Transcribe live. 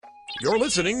You're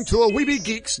listening to a Weeby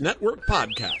Geeks Network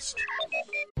podcast.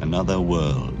 Another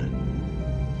world,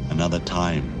 another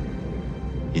time,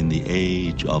 in the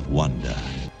age of wonder.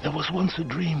 There was once a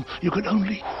dream. You could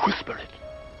only whisper it.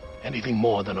 Anything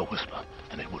more than a whisper,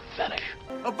 and it would vanish.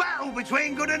 A battle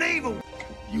between good and evil.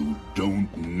 You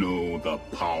don't know the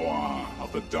power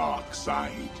of the dark side.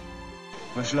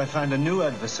 Where shall I find a new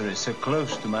adversary so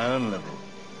close to my own level?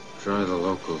 Try the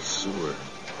local sewer.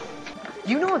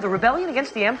 You know of the rebellion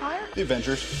against the Empire? The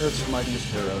Avengers, Earth's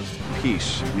mightiest heroes.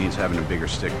 Peace means having a bigger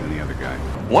stick than the other guy.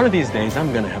 One of these days,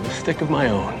 I'm gonna have a stick of my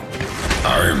own.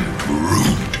 I'm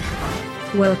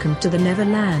Groot. Welcome to the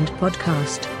Neverland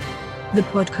Podcast. The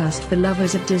podcast for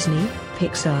lovers of Disney,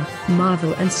 Pixar,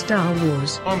 Marvel, and Star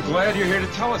Wars. I'm glad you're here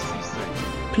to tell us these things.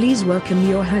 Please welcome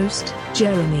your host,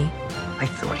 Jeremy. I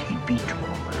thought he'd be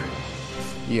taller.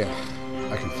 Yeah,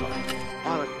 I can fly.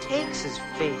 All it takes is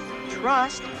faith.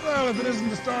 Trust. Well, if it isn't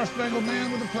the Star-Spangled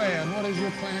Man with a plan, what is your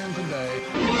plan today?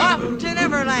 Up to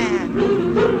Neverland!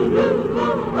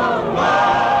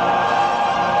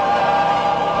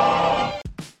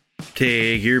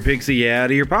 Take your pixie out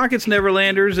of your pockets,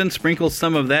 Neverlanders, and sprinkle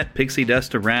some of that pixie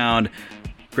dust around.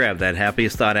 Grab that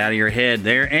happiest thought out of your head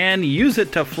there and use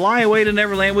it to fly away to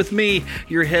Neverland with me,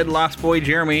 your head lost boy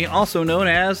Jeremy, also known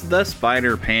as the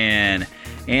Spider-Pan.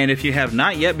 And if you have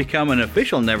not yet become an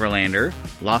official Neverlander,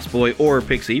 Lost Boy or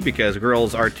Pixie, because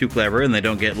girls are too clever and they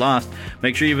don't get lost,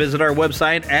 make sure you visit our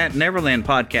website at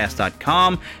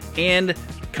neverlandpodcast.com and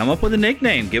come up with a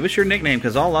nickname. Give us your nickname,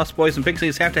 because all Lost Boys and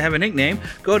Pixies have to have a nickname.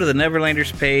 Go to the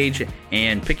Neverlanders page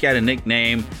and pick out a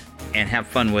nickname and have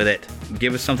fun with it.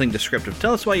 Give us something descriptive.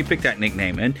 Tell us why you picked that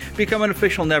nickname and become an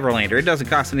official Neverlander. It doesn't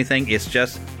cost anything. It's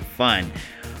just fun.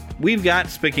 We've got,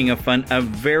 speaking of fun, a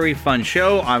very fun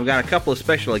show. I've got a couple of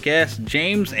special guests.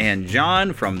 James and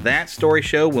John from That Story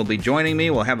Show will be joining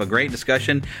me. We'll have a great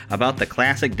discussion about the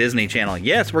classic Disney Channel.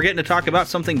 Yes, we're getting to talk about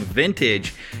something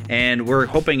vintage, and we're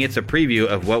hoping it's a preview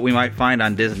of what we might find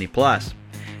on Disney Plus.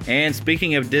 And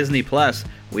speaking of Disney Plus,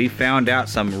 we found out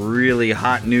some really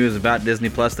hot news about Disney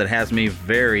Plus that has me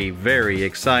very, very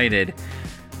excited.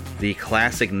 The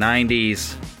classic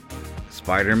 90s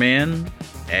Spider-Man,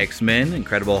 X-Men,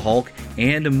 Incredible Hulk,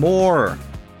 and more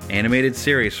animated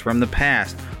series from the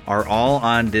past are all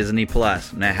on Disney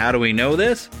Plus. Now, how do we know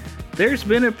this? There's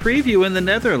been a preview in the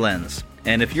Netherlands.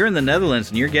 And if you're in the Netherlands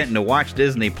and you're getting to watch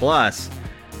Disney Plus,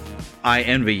 I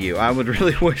envy you. I would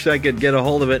really wish I could get a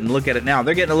hold of it and look at it now.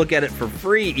 They're getting to look at it for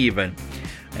free even.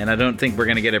 And I don't think we're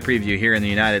going to get a preview here in the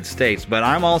United States. But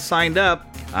I'm all signed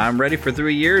up. I'm ready for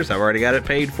 3 years. I've already got it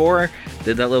paid for.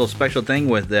 Did that little special thing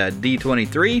with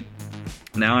D23.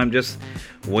 Now I'm just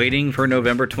waiting for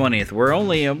November 20th. We're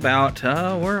only about,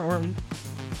 we're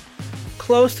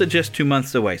close to just 2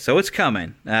 months away, so it's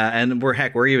coming. And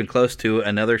we're even close to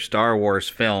another Star Wars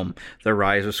film, The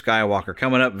Rise of Skywalker,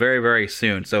 coming up very, very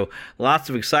soon. So lots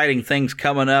of exciting things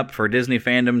coming up for Disney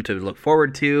fandom to look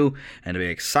forward to and to be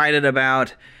excited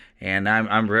about. And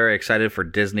I'm very excited for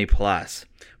Disney Plus.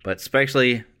 But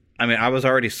especially, I mean, I was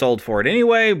already sold for it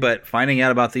anyway, but finding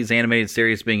out about these animated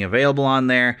series being available on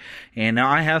there, and now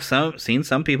I have seen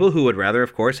some people who would rather,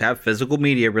 of course, have physical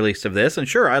media released of this, and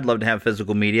sure, I'd love to have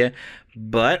physical media,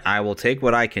 but I will take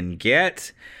what I can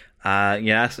get.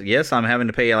 Yes, I'm having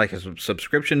to pay like a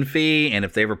subscription fee, and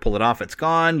if they ever pull it off, it's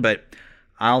gone, but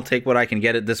I'll take what I can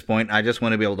get at this point. I just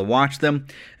want to be able to watch them,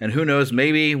 and who knows,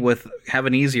 maybe with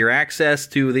having easier access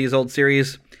to these old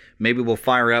series, maybe we'll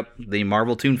fire up the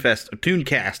Marvel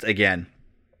Tooncast again.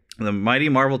 The mighty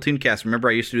Marvel Tooncast. Remember,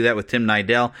 I used to do that with Tim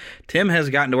Nidell. Tim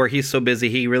has gotten to where he's so busy,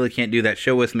 he really can't do that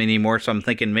show with me anymore. So I'm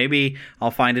thinking maybe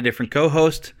I'll find a different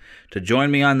co-host to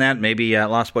join me on that. Maybe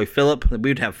Lost Boy Philip.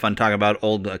 We'd have fun talking about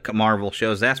old Marvel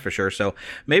shows, that's for sure. So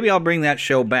maybe I'll bring that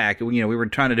show back. You know, we were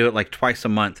trying to do it like twice a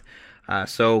month.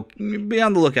 So be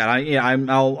on the lookout.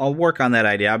 I'll work on that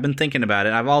idea. I've been thinking about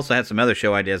it. I've also had some other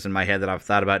show ideas in my head that I've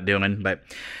thought about doing. But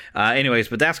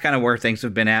but that's kind of where things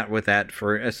have been at with that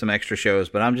for some extra shows.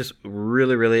 But I'm just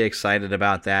really, really excited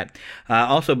about that.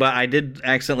 But I did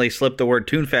accidentally slip the word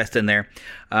Toonfest in there.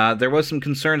 There was some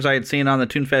concerns I had seen on the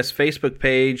Toonfest Facebook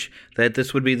page that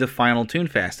this would be the final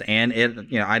Toonfest. And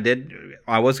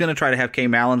I was going to try to have Kay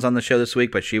Mallins on the show this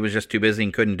week, but she was just too busy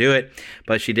and couldn't do it.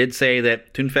 But she did say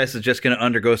that Toonfest is just going to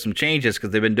undergo some changes because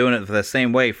they've been doing it the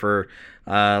same way for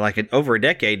over a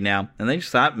decade now. And they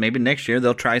just thought maybe next year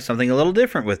they'll try something a little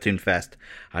different with Toonfest.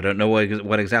 I don't know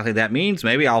what exactly that means.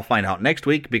 Maybe I'll find out next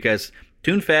week, because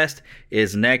Toonfest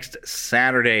is next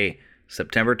Saturday,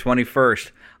 September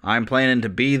 21st. I'm planning to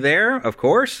be there, of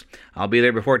course. I'll be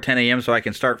there before 10 a.m. so I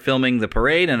can start filming the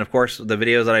parade. And, of course, the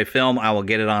videos that I film, I will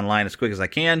get it online as quick as I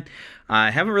can.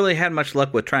 I haven't really had much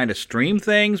luck with trying to stream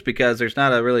things because there's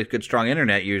not a really good, strong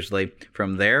internet usually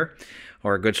from there,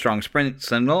 or a good, strong sprint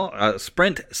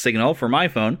signal for my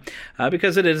phone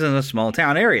because it is in a small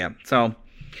town area. So,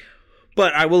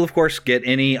 but I will, of course, get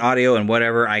any audio and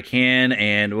whatever I can,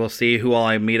 and we'll see who all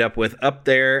I meet up with up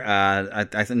there.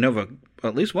 I know of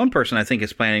at least one person I think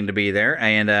is planning to be there,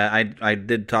 and I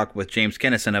did talk with James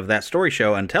Kennison of That Story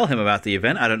Show and tell him about the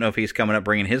event. I don't know if he's coming up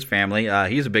bringing his family.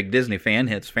 He's a big Disney fan.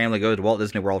 His family goes to Walt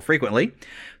Disney World frequently,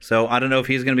 so I don't know if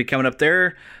he's going to be coming up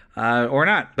there or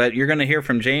not, but you're going to hear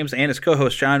from James and his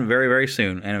co-host John very, very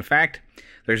soon. And in fact,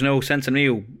 there's no sense in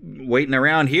me waiting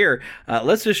around here.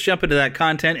 Let's just jump into that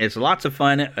content. It's lots of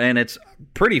fun, and it's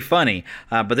pretty funny.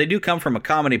 But they do come from a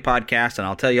comedy podcast, and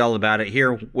I'll tell you all about it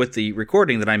here with the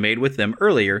recording that I made with them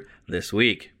earlier this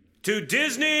week. To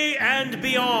Disney and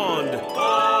beyond. All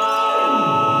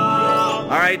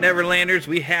right, Neverlanders,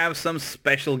 we have some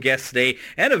special guests today,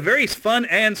 and a very fun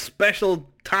and special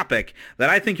topic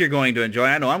that I think you're going to enjoy.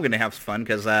 I know I'm going to have fun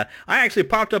because I actually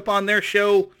popped up on their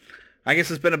show. I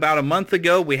guess it's been about a month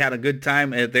ago. We had a good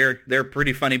time. They're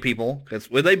pretty funny people.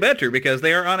 Well, they better because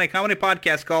they are on a comedy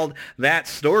podcast called That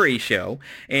Story Show,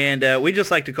 and we just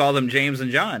like to call them James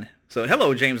and John. So,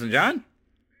 hello, James and John.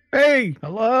 Hey,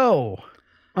 hello.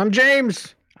 I'm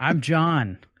James. I'm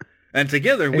John. And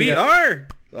together we are,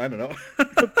 I don't know,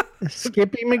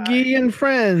 Skippy McGee and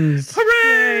Friends.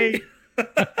 Hooray!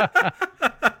 I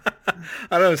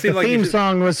don't know. It seemed like the theme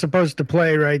song was supposed to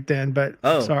play right then, but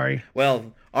sorry.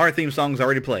 Well, our theme song's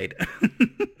already played.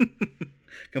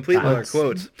 Complete with our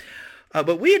quotes.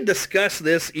 But we had discussed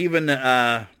this even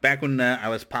back when I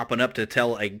was popping up to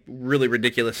tell a really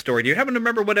ridiculous story. Do you happen to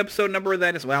remember what episode number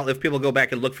that is? Well, if people go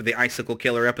back and look for the Icicle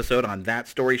Killer episode on That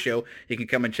Story Show, you can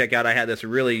come and check out. I had this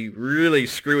really, really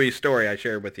screwy story I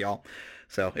shared with y'all.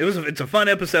 So it's a fun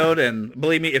episode, and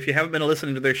believe me, if you haven't been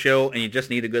listening to their show and you just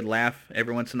need a good laugh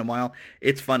every once in a while,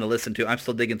 it's fun to listen to. I'm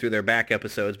still digging through their back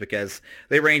episodes because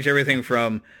they range everything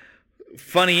from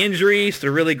funny injuries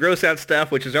to really gross out stuff,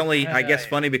 which is only, I guess,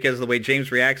 funny because of the way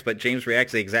James reacts, but James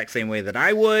reacts the exact same way that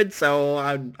I would, so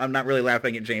I'm not really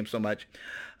laughing at James so much.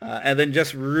 And then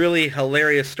just really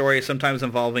hilarious stories, sometimes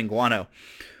involving guano.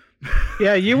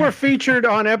 Yeah, you were featured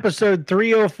on episode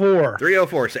 304.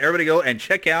 304. So everybody go and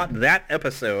check out that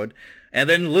episode and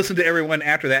then listen to everyone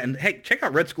after that. And hey, check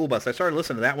out Red School Bus. I started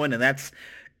listening to that one, and that's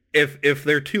if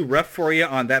they're too rough for you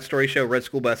on That Story Show, Red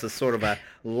School Bus is sort of a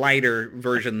lighter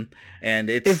version. And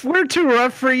it's if we're too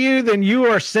rough for you, then you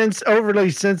are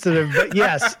overly sensitive. But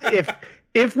yes,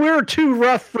 if we're too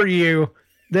rough for you,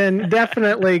 then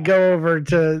definitely go over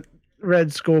to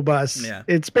Red School Bus. Yeah.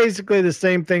 It's basically the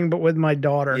same thing, but with my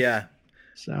daughter. Yeah.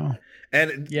 So.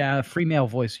 And yeah, free male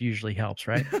voice usually helps,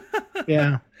 right?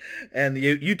 Yeah. And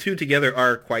you two together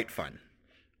are quite fun.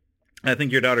 I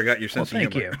think your daughter got your sense of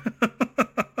humor. Thank you.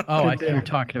 Oh, I think you're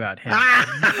talking about him.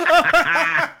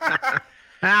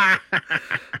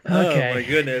 Okay. Oh my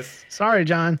goodness. Sorry,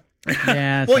 John.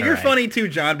 Yeah. Well, you're funny too,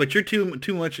 John, but you're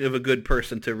too much of a good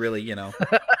person to really, you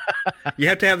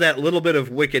have to have that little bit of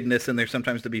wickedness in there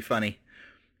sometimes to be funny.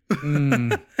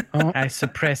 I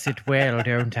suppress it well,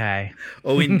 don't I?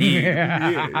 Oh, indeed.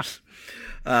 Yes.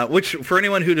 Which, for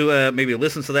anyone who maybe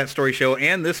listens to That Story Show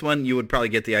and this one, you would probably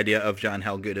get the idea of John,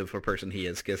 how good of a person he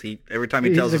is, because every time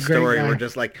he tells a story, we're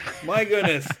just like, my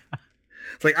goodness.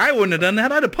 It's like, I wouldn't have done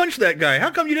that. I'd have punched that guy.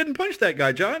 How come you didn't punch that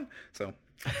guy, John? So,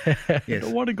 yes. I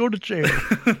don't want to go to jail.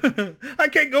 I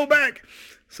can't go back.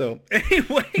 So,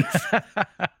 anyways.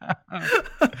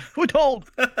 Who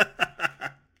told?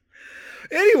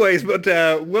 Anyways, but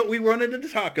what we wanted to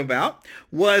talk about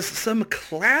was some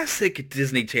classic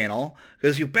Disney Channel,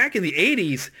 because back in the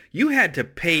 80s, you had to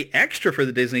pay extra for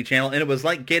the Disney Channel, and it was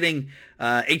like getting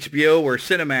HBO or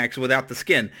Cinemax without the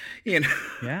skin.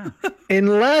 Yeah.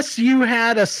 Unless you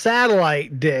had a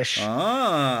satellite dish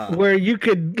where you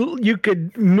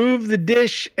could move the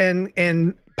dish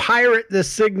and pirate the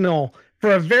signal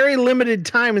for a very limited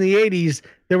time in the 80s.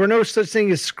 There were no such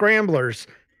thing as scramblers.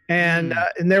 And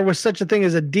there was such a thing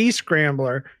as a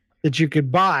descrambler that you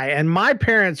could buy. And my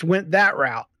parents went that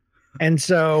route. And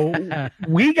so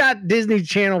we got Disney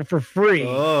Channel for free.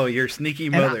 Oh, your sneaky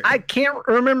mother. And I can't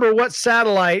remember what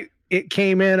satellite it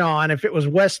came in on, if it was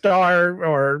Westar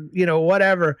or,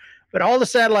 whatever. But all the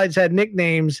satellites had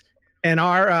nicknames. And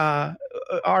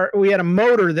we had a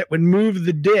motor that would move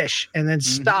the dish and then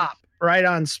stop right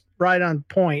on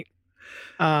point.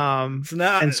 I'm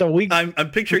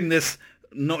picturing this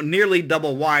nearly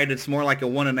double wide. It's more like a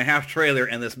 1.5 trailer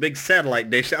and this big satellite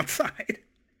dish outside.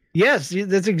 Yes,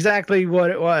 that's exactly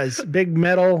what it was. Big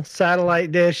metal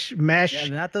satellite dish mesh.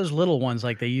 Yeah, not those little ones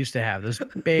like they used to have. Those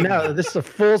big. No, this is a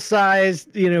full-size,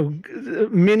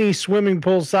 mini swimming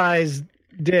pool size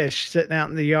dish sitting out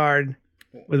in the yard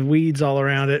with weeds all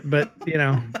around it. But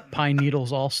pine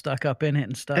needles all stuck up in it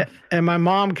and stuff. And my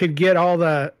mom could get all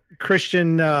the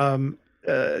Christian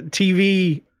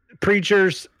TV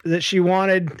preachers that she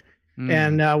wanted,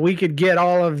 and we could get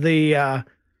all of the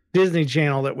Disney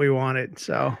Channel that we wanted.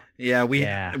 So yeah, we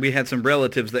had some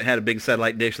relatives that had a big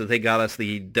satellite dish that they got us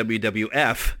the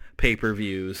WWF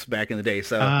pay-per-views back in the day.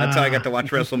 So that's how I got to watch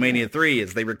WrestleMania 3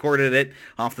 is they recorded it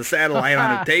off the satellite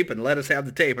on a tape and let us have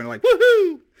the tape. And like,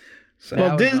 woohoo! So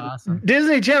awesome.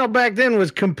 Disney Channel back then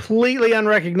was completely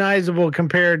unrecognizable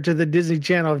compared to the Disney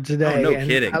Channel of today. Oh, no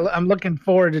kidding. I'm looking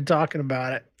forward to talking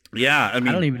about it. Yeah, I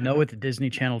don't even know what the Disney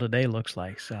Channel today looks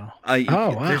like. So,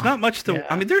 wow. There's not much to. Yeah.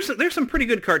 I mean, there's some pretty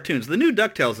good cartoons. The new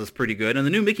DuckTales is pretty good, and the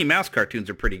new Mickey Mouse cartoons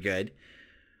are pretty good.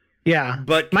 Yeah,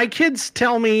 but my kids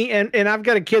tell me, and I've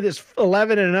got a kid that's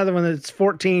 11 and another one that's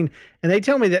 14, and they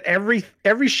tell me that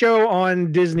every show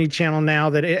on Disney Channel now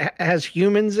that it has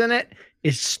humans in it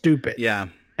is stupid. Yeah,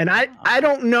 and I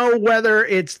don't know whether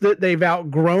it's that they've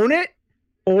outgrown it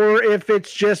or if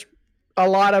it's just a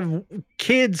lot of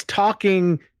kids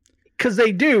talking. Because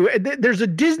they do. There's a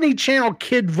Disney Channel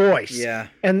kid voice. Yeah.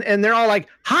 And they're all like,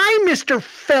 "Hi, Mr.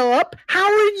 Phillip. How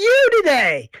are you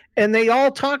today?" And they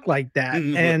all talk like that.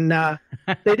 And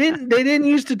they didn't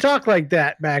used to talk like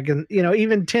that back in,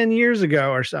 even 10 years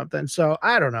ago or something. So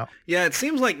I don't know. Yeah, it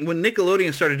seems like when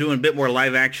Nickelodeon started doing a bit more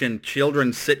live action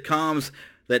children's sitcoms,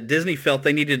 that Disney felt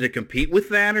they needed to compete with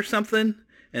that or something.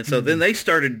 And so then they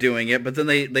started doing it, but then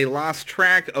they lost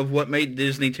track of what made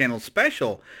Disney Channel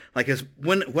special. Like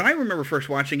when I remember first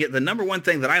watching it, the number one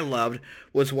thing that I loved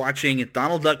was watching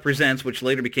Donald Duck Presents, which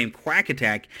later became Quack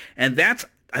Attack. And that's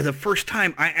the first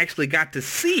time I actually got to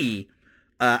see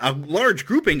a large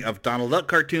grouping of Donald Duck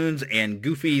cartoons and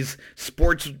Goofy's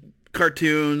sports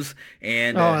cartoons.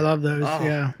 And I love those.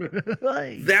 Yeah.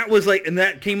 That was and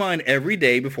that came on every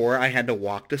day before I had to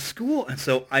walk to school. And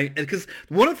so because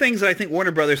one of the things that I think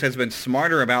Warner Brothers has been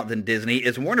smarter about than Disney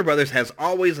is Warner Brothers has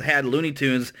always had Looney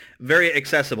Tunes very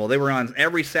accessible. They were on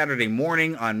every Saturday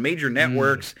morning on major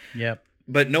networks. Yep.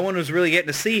 But no one was really getting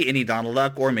to see any Donald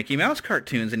Duck or Mickey Mouse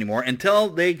cartoons anymore until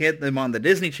they get them on the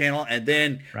Disney Channel. And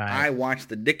then I watched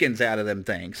the dickens out of them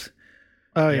things.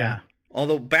 Oh, yeah.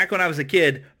 Although back when I was a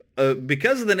kid,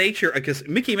 because of the nature, because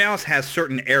Mickey Mouse has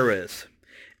certain eras.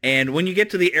 And when you get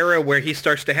to the era where he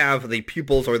starts to have the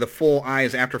pupils or the full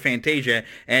eyes after Fantasia,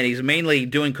 and he's mainly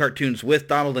doing cartoons with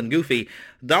Donald and Goofy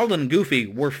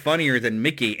were funnier than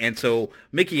Mickey. And so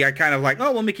Mickey, I kind of like,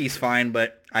 oh, well, Mickey's fine,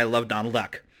 but I love Donald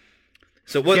Duck.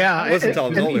 So it wasn't until I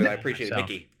was older that I appreciated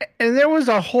Mickey. And there was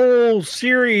a whole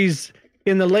series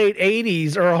in the late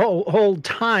 80s or a whole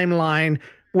timeline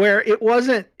where it was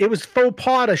faux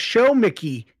pas to show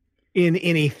Mickey in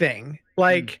anything.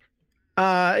 Like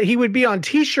he would be on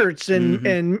T-shirts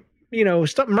and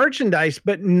stuff, merchandise,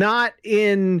 but not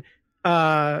in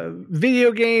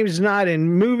video games, not in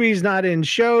movies, not in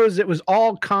shows. It was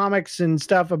all comics and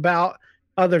stuff about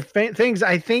other things.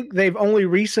 I think they've only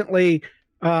recently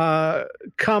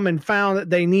come and found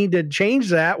that they need to change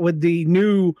that with the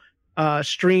new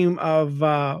stream of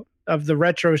the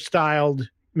retro styled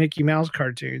Mickey Mouse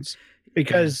cartoons,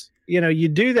 because you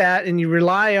do that and you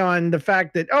rely on the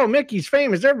fact that, oh, Mickey's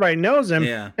famous, everybody knows him.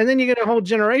 Yeah. And then you get a whole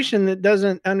generation that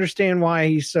doesn't understand why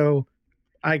he's so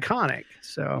iconic.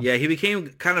 So yeah, he became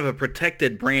kind of a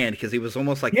protected brand because he was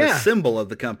almost like the symbol of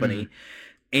the company.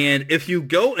 And if you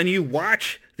go and you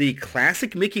watch the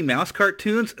classic Mickey Mouse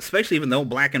cartoons, especially even though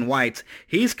black and whites,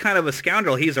 he's kind of a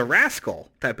scoundrel. He's a rascal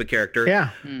type of character. Yeah.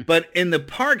 But in the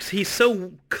parks, he's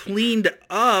so cleaned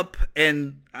up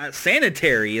and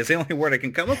sanitary is the only word I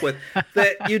can come up with,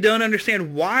 that you don't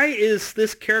understand why is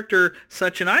this character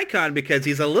such an icon, because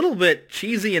he's a little bit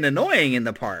cheesy and annoying in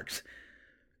the parks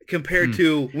compared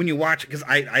to when you watch, because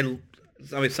I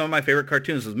mean, some of my favorite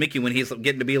cartoons was Mickey when he's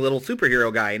getting to be a little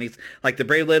superhero guy, and he's like the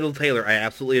Brave Little Tailor. I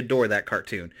absolutely adore that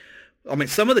cartoon. I mean,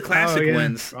 some of the classic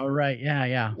ones. Oh, right.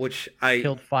 Yeah. Which I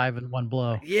killed 5 in one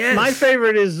blow. Yes. My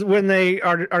favorite is when they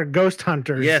are ghost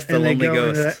hunters. Yes, the Lonely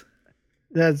Ghosts.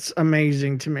 That's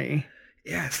amazing to me.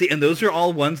 Yeah, see, and those are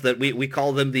all ones that we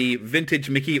call them the vintage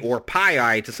Mickey or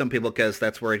Pie Eye to some people, because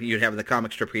that's where you'd have the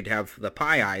comic strip, you'd have the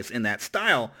Pie Eyes in that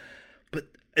style. But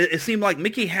it seemed like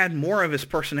Mickey had more of his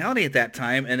personality at that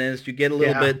time, and as you get a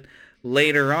little bit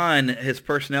later on, his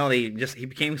personality he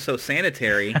became so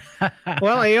sanitary.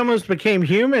 Well, he almost became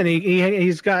human.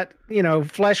 He's got,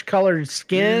 flesh-colored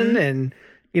skin and,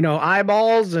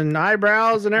 eyeballs and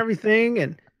eyebrows and everything.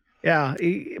 And yeah,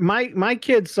 my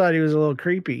kids thought he was a little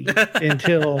creepy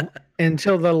until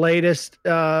the latest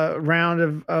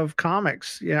round of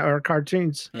comics, or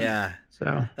cartoons. Yeah.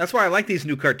 So that's why I like these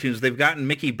new cartoons. They've gotten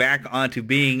Mickey back onto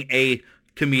being a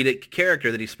comedic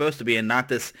character that he's supposed to be and not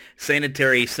this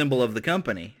sanitary symbol of the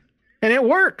company. And it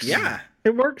works. Yeah.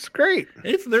 It works great.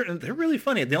 They're really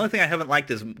funny. The only thing I haven't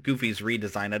liked is Goofy's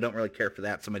redesign. I don't really care for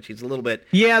that so much. He's a little bit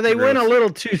they gross. went a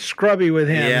little too scrubby with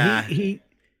him. Yeah. He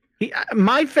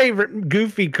my favorite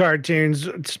Goofy cartoons,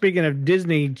 speaking of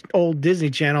old Disney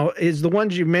Channel, is the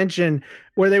ones you mentioned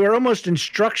where they were almost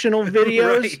instructional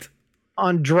videos. Right.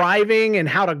 On driving and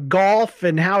how to golf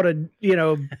and how to,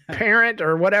 parent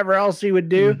or whatever else he would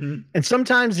do. Mm-hmm. And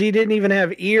sometimes he didn't even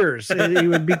have ears. He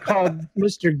would be called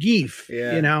Mr. Geef,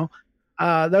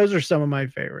 those are some of my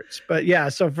favorites. But yeah,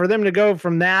 so for them to go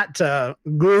from that to,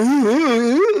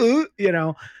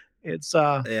 it's,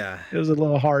 it was a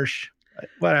little harsh. But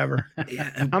whatever.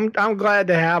 Yeah. I'm glad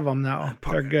to have them though.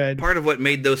 They're good. Part of what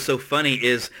made those so funny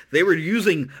is they were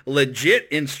using legit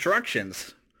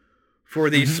instructions for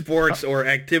these sports or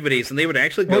activities, and they would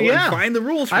actually go and find the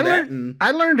rules for that.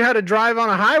 I learned how to drive on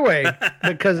a highway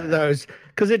because of those,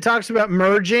 because it talks about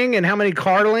merging and how many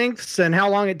car lengths and how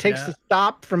long it takes to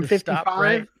stop from 55.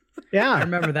 Right? Yeah. I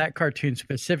remember that cartoon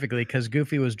specifically because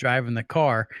Goofy was driving the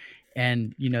car,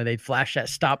 and, they'd flash that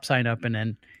stop sign up, and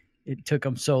then it took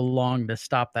him so long to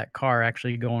stop that car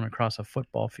actually going across a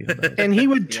football field. And he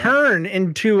would turn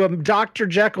into a Dr.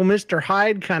 Jekyll, Mr.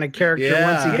 Hyde kind of character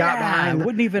once he got behind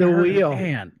the wheel.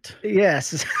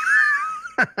 Yes.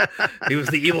 He was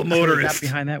the evil motorist. Got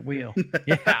behind that wheel.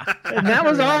 Yeah. And that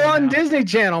was all on Disney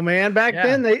Channel, man. Back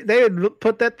then, they would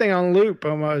put that thing on loop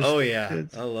almost. Oh, yeah.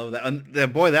 I love that.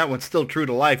 And boy, that one's still true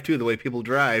to life, too, the way people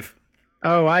drive.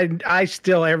 Oh, I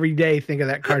still every day think of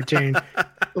that cartoon.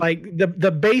 Like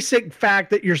the basic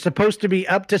fact that you're supposed to be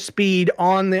up to speed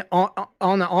on the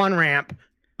on-ramp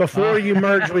before you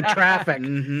merge with traffic.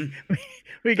 Mm-hmm.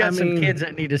 We got some kids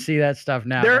that need to see that stuff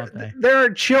now, don't they? There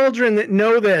are children that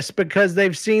know this because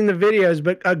they've seen the videos,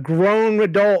 but a grown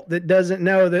adult that doesn't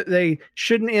know that they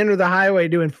shouldn't enter the highway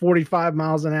doing 45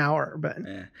 miles an hour. But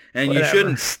and whatever. You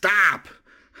shouldn't stop.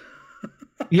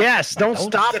 Yes, don't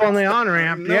stop on the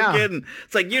on-ramp. No kidding.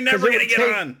 It's like, you're never going to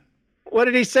get on. What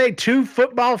did he say? 2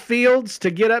 football fields to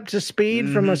get up to speed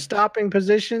from a stopping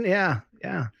position? Yeah.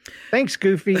 Thanks,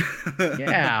 Goofy.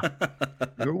 Yeah.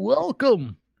 You're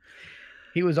welcome.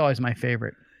 He was always my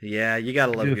favorite. Yeah, you got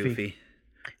to love Goofy.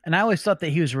 And I always thought that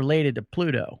he was related to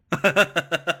Pluto.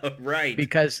 Right.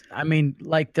 Because,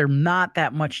 they're not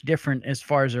that much different as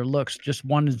far as their looks. Just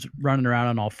one is running around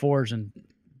on all fours and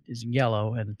is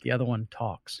yellow, and the other one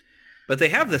talks. But they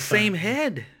have the same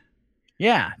head.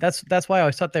 Yeah, that's why I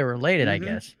always thought they were related, I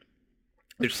guess.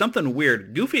 There's something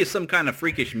weird. Goofy is some kind of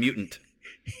freakish mutant.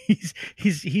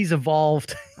 He's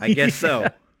evolved. I guess so.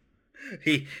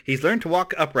 He's learned to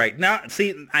walk upright. Now,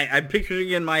 see, I'm picturing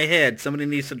in my head, somebody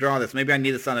needs to draw this. Maybe I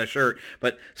need this on a shirt.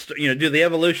 But, do the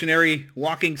evolutionary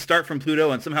walking start from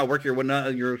Pluto and somehow work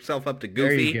yourself up to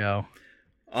Goofy. There you go.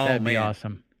 Oh, that'd man. be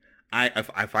awesome.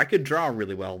 If I could draw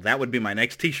really well, that would be my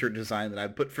next T-shirt design that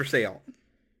I'd put for sale.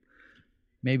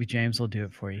 Maybe James will do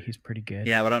it for you. He's pretty good.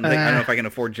 Yeah, but I don't know if I can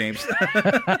afford James.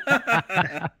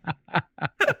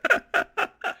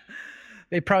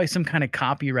 They probably some kind of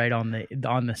copyright on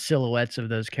the silhouettes of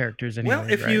those characters anyway. Well,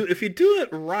 if you do it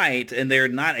right and they're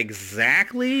not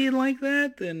exactly like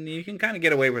that, then you can kind of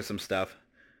get away with some stuff.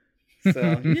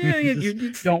 So yeah,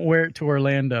 you don't wear it to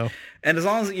Orlando. And as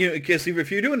long as because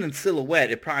if you're doing it in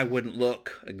silhouette, it probably wouldn't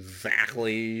look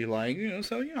exactly like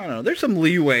So I don't know. There's some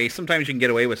leeway. Sometimes you can get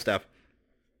away with stuff.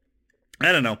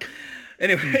 I don't know.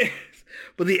 Anyway,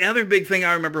 but the other big thing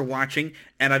I remember watching,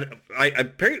 and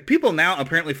people now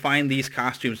apparently find these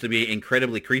costumes to be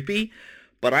incredibly creepy,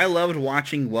 but I loved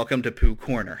watching Welcome to Pooh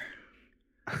Corner.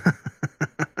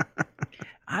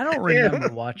 I don't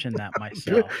remember watching that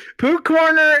myself. Pooh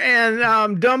Corner and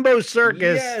Dumbo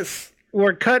Circus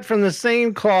were cut from the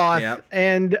same cloth,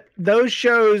 and those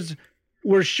shows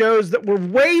were shows that were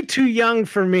way too young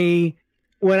for me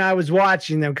when I was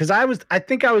watching them, because I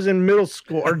think I was in middle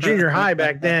school or junior high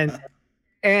back then,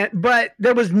 but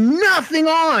there was nothing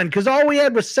on because all we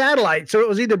had was satellite, so it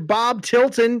was either Bob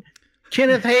Tilton,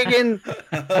 Kenneth Hagan,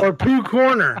 or Pooh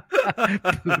Corner.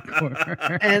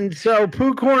 And so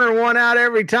Pooh Corner won out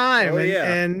every time.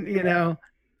 And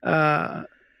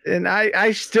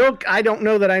I don't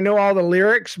know that I know all the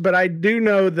lyrics, but I do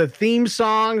know the theme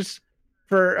songs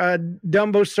for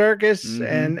Dumbo Circus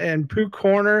and Pooh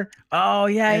Corner. Oh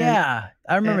yeah.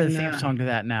 I remember the theme song to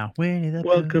that now. Winnie the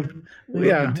Welcome,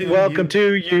 Pooh. welcome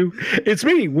to you. It's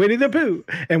me, Winnie the Pooh,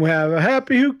 and we'll have a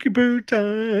happy hooky Pooh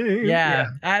time. Yeah,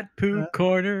 at Pooh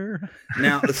Corner.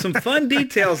 Now, some fun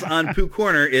details on Pooh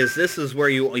Corner is this is where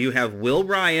you have Will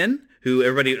Ryan, who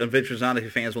everybody Adventures Odyssey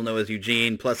fans will know as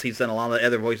Eugene. Plus, he's done a lot of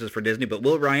other voices for Disney. But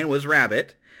Will Ryan was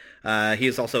Rabbit. He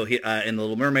is also in The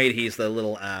Little Mermaid. He's the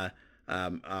little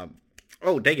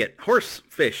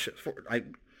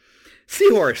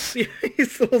seahorse.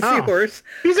 He's the little seahorse.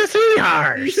 He's a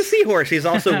seahorse. He's a seahorse. He's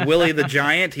also Willie the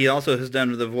Giant. He also has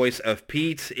done the voice of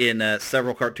Pete in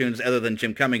several cartoons other than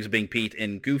Jim Cummings being Pete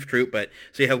in Goof Troop. But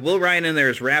so you have Will Ryan in there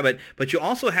as Rabbit, but you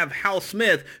also have Hal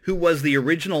Smith, who was the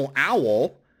original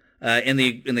owl in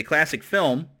the classic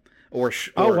film.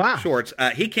 Shorts.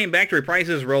 He came back to reprise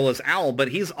his role as Owl, but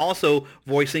he's also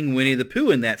voicing Winnie the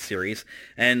Pooh in that series.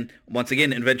 And once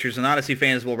again, Adventures in Odyssey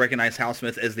fans will recognize Hal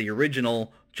Smith as the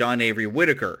original John Avery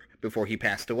Whitaker before he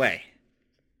passed away.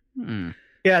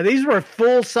 Yeah, these were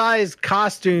full-size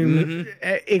costumes,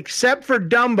 except for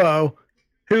Dumbo,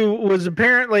 who was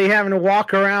apparently having to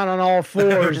walk around on all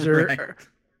fours,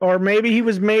 or maybe he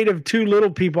was made of two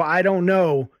little people. I don't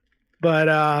know.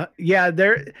 But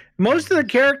most of the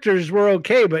characters were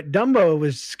okay, but Dumbo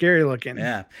was scary looking.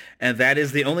 Yeah, and that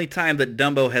is the only time that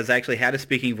Dumbo has actually had a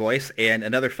speaking voice. And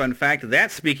another fun fact,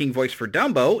 that speaking voice for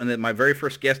Dumbo, and then my very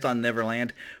first guest on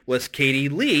Neverland was Katie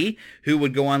Lee, who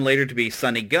would go on later to be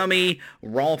Sonny Gummy,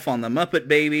 Rolf on the Muppet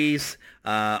Babies,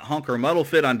 Honker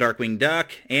Muddlefit on Darkwing Duck,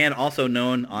 and also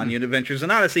known on Adventures in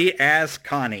Odyssey as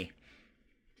Connie.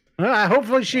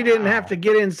 Hopefully she didn't have to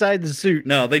get inside the suit.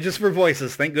 No, they just were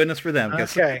voices. Thank goodness for them.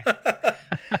 Okay.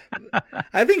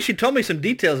 I think she told me some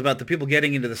details about the people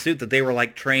getting into the suit, that they were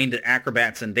like trained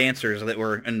acrobats and dancers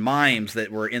and mimes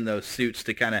that were in those suits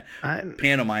to kind of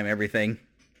pantomime everything.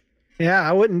 Yeah,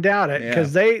 I wouldn't doubt it,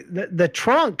 because the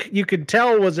trunk, you could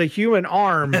tell, was a human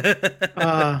arm,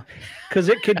 because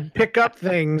it could pick up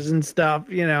things and stuff,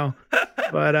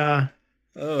 but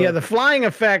yeah, the flying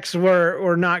effects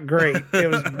were not great. It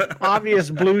was obvious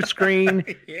blue screen.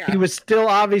 Yeah. He was still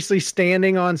obviously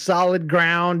standing on solid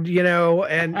ground,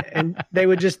 and they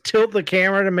would just tilt the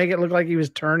camera to make it look like he was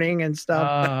turning and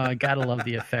stuff. Gotta love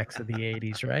the effects of the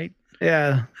 80s, right?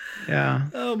 Yeah.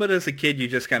 Oh, but as a kid, you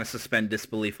just kind of suspend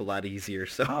disbelief a lot easier.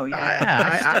 So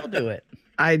I still do it.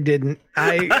 I didn't.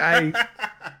 But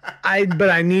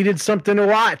I needed something to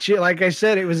watch. Like I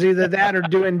said, it was either that or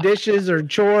doing dishes or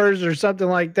chores or something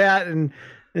like that. And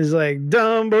it's like,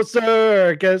 Dumbo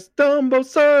Circus,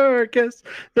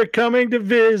 they're coming to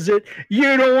visit.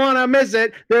 You don't want to miss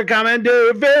it. They're coming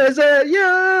to visit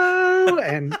you.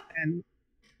 And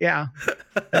yeah,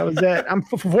 that was it. I'm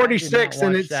 46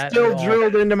 and it's still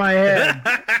drilled into my head.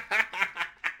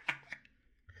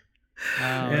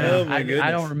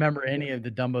 I don't remember any of the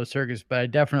Dumbo Circus, but I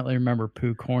definitely remember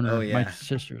Pooh Corner. Oh, yeah. My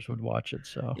sisters would watch it.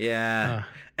 So yeah,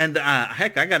 and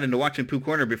heck, I got into watching Pooh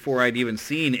Corner before I'd even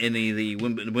seen any of the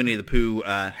Winnie the Pooh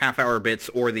half-hour bits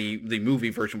or the movie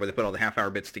version where they put all the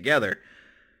half-hour bits together.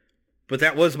 But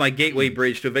that was my gateway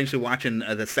bridge to eventually watching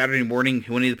the Saturday morning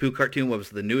Winnie the Pooh cartoon. What was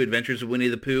the New Adventures of Winnie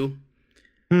the Pooh?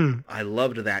 I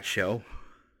loved that show.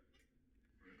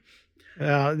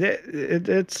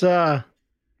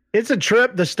 It's a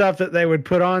trip, the stuff that they would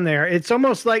put on there. It's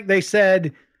almost like they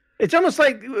said, it's almost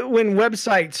like when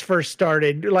websites first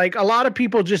started. Like, a lot of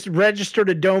people just registered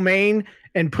a domain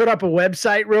and put up a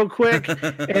website real quick. and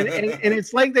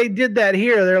it's like they did that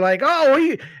here. They're like,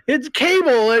 it's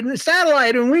cable and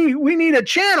satellite and we need a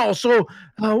channel. So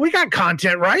we got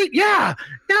content, right? Yeah,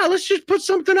 let's just put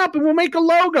something up and we'll make a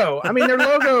logo. I mean, their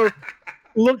logo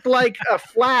looked like a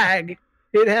flag.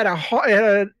 It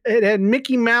had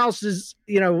Mickey Mouse's,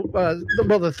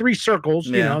 the three circles,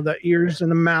 the ears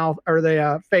and the mouth or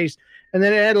the face. And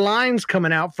then it had lines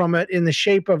coming out from it in the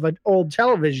shape of an old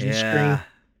television screen.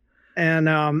 And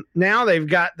now they've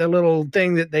got the little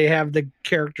thing that they have the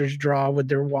characters draw with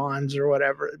their wands or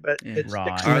whatever, but it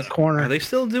sticks in the corner. Are they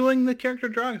still doing the character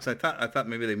drawings? I thought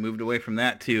maybe they moved away from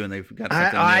that too, and they've got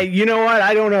something new. You know what?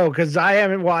 I don't know, because I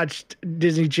haven't watched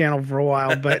Disney Channel for a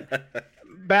while, but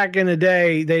back in the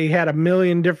day, they had a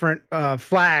million different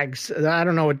flags. I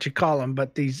don't know what you call them,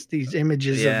 but these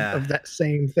images of that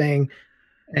same thing.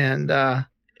 And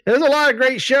there's a lot of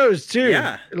great shows too.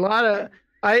 Yeah, a lot of.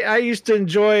 I used to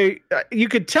enjoy. You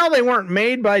could tell they weren't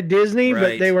made by Disney,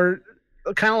 but they were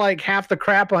kind of like half the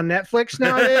crap on Netflix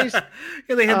nowadays.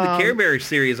 Yeah, they had the Care Bears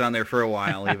series on there for a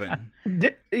while, even.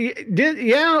 They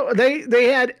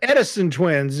had Edison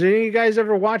Twins. Did you guys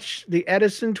ever watch the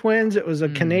Edison Twins? It was a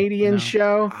Canadian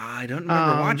show. I don't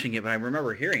remember watching it, but I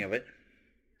remember hearing of it.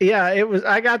 Yeah, it was.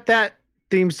 I got that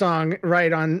theme song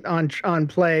right on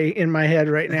play in my head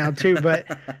right now too. But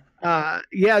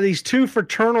yeah, these two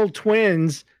fraternal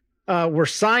twins were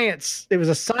science. It was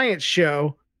a science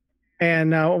show,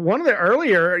 and one of the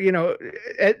earlier,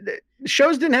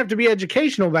 shows didn't have to be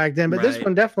educational back then, but this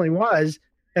one definitely was.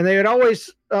 And they would always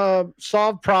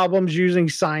solve problems using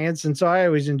science, and so I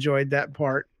always enjoyed that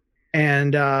part.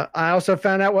 And I also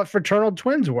found out what fraternal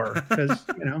twins were because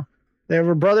they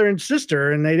were brother and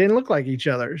sister, and they didn't look like each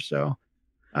other. So,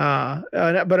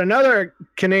 but another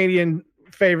Canadian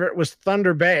favorite was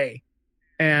Thunder Bay,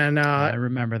 and I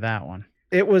remember that one.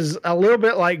 It was a little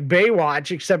bit like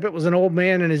Baywatch, except it was an old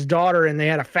man and his daughter, and they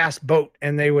had a fast boat,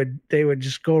 and they would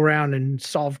just go around and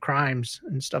solve crimes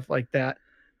and stuff like that.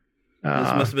 This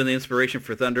must have been the inspiration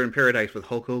for Thunder in Paradise with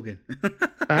Hulk Hogan.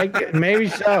 Maybe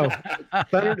so.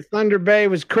 Thunder Bay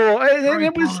was cool,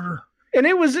 and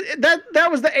it was that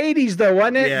was the 80s though,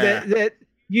 wasn't it? Yeah. That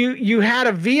you had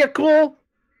a vehicle,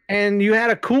 and you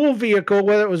had a cool vehicle,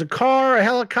 whether it was a car, a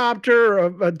helicopter,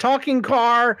 or a talking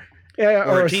car,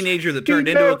 or a teenager that turned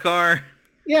into a car.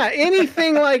 Yeah,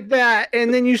 anything like that,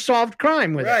 and then you solved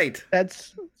crime with it.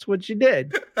 That's what you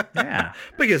did. Yeah,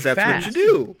 because that's what you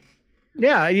do.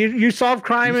 Yeah, you solve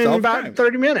crime in about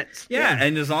 30 minutes. Yeah,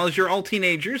 and as long as you're all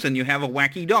teenagers and you have a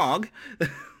wacky dog.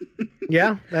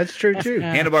 Yeah, that's true too.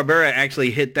 Hanna-Barbera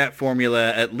actually hit that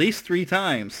formula at least 3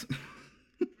 times.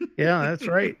 Yeah, that's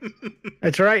right.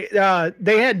 That's right.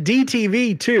 They had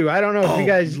DTV too. I don't know if you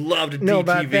guys loved know DTV.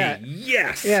 about that.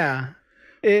 Yes. Yeah.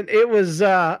 It was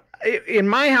in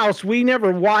my house. We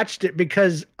never watched it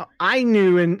because I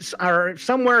knew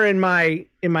somewhere in my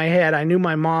head I knew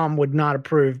my mom would not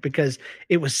approve because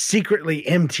it was secretly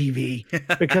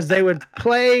MTV because they would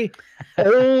play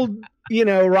old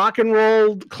rock and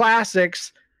roll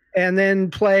classics and then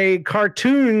play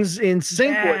cartoons in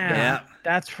sync with them. Yeah,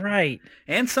 that's right.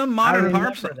 And some modern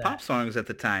pop songs at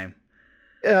the time.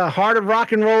 Heart of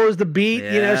Rock and Roll is the beat,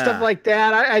 stuff like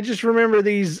that. I just remember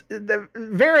these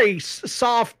very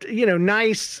soft,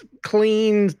 nice,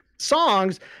 clean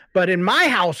songs. But in my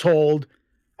household,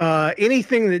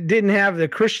 anything that didn't have the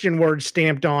Christian word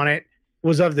stamped on it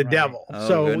was of the devil. Oh,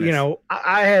 so, goodness.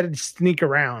 I had to sneak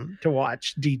around to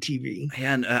watch DTV.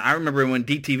 And I remember when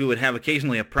DTV would have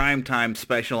occasionally a primetime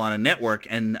special on a network,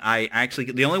 and I actually,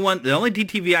 the only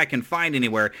DTV I can find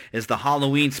anywhere is the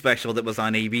Halloween special that was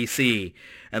on ABC.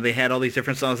 And they had all these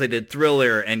different songs. They did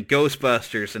Thriller and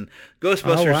Ghostbusters, and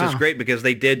Ghostbusters is great because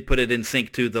they did put it in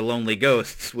sync to The Lonely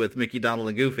Ghosts with Mickey, Donald,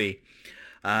 and Goofy.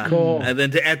 Cool. And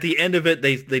then at the end of it,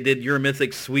 they did Your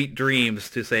Mythic Sweet Dreams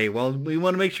to say, well, we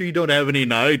want to make sure you don't have any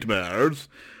nightmares.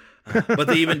 But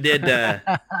they even did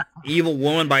Evil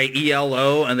Woman by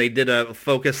ELO, and they did a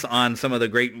focus on some of the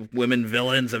great women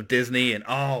villains of Disney. And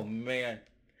oh, man.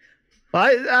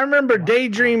 I remember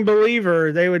Daydream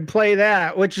Believer. They would play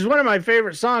that, which is one of my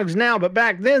favorite songs now. But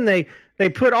back then, they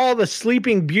put all the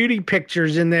Sleeping Beauty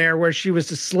pictures in there where she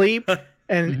was asleep.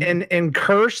 And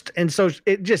cursed, and so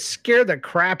it just scared the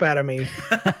crap out of me.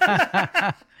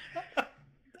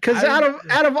 Because out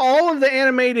of all of the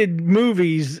animated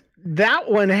movies,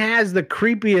 that one has the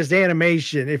creepiest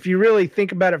animation. If you really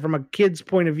think about it from a kid's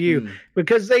point of view,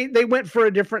 because they went for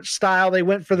a different style, they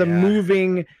went for the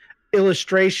moving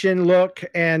illustration look,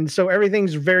 and so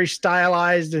everything's very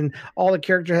stylized, and all the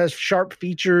character has sharp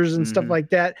features and stuff like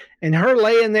that. And her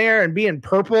laying there and being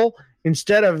purple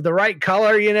instead of the right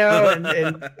color,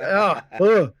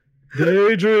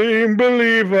 Daydream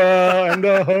Believer and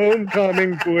the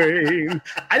Homecoming Queen.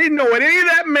 I didn't know what any of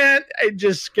that meant. It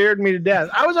just scared me to death.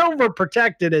 I was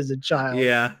overprotected as a child.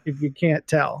 Yeah. If you can't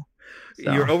tell.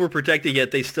 So. You're overprotected,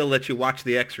 yet they still let you watch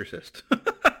The Exorcist.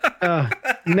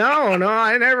 No,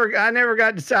 I never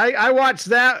got to see. I watched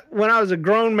that when I was a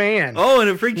grown man. Oh, and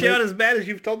it freaked you out as bad as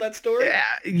you've told that story?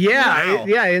 Yeah.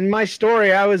 Wow. In my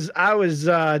story, I was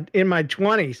in my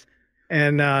 20s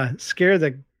and scared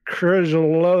the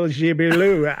cruzzle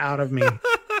out of me.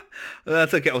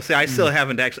 That's okay. Well, see, I still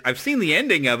haven't actually. I've seen the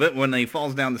ending of it when he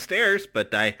falls down the stairs,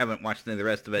 but I haven't watched any of the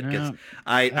rest of it because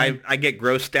I get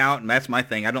grossed out, and that's my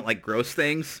thing. I don't like gross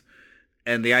things.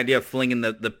 And the idea of flinging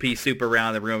the pea soup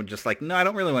around the room, just like, no, I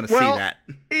don't really want to see that.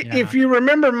 If you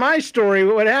remember my story,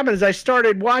 what happened is I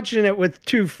started watching it with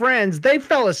 2 friends. They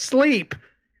fell asleep.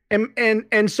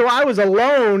 And so I was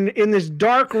alone in this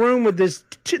dark room with this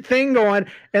thing going,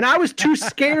 and I was too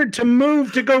scared to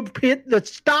move to go hit the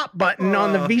stop button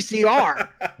on the VCR.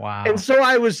 Wow. And so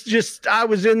I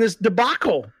was in this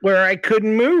debacle where I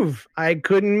couldn't move. I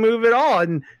couldn't move at all.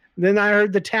 And then I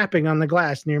heard the tapping on the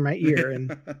glass near my ear,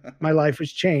 and my life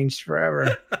was changed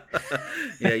forever.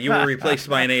 Yeah, you were replaced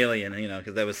by an alien,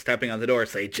 because I was tapping on the door,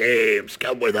 say, James,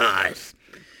 come with us.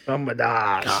 Come with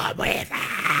us. Come with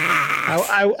us.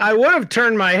 I would have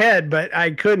turned my head, but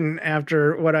I couldn't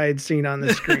after what I had seen on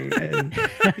the screen. And,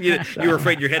 you were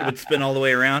afraid your head would spin all the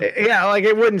way around? Yeah, like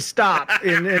it wouldn't stop.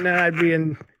 And then I'd be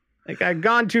in, like, I'd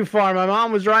gone too far. My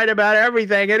mom was right about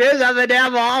everything. It is of the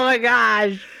devil. Oh, my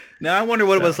gosh. Now, I wonder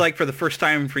what it was like for the first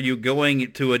time for you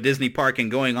going to a Disney park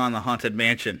and going on the Haunted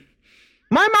Mansion.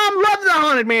 My mom loved the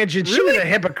Haunted Mansion. She was a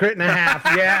hypocrite and a half.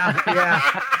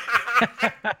 Yeah.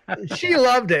 She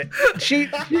loved it.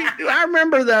 I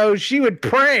remember, though, she would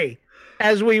pray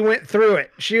as we went through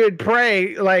it. She would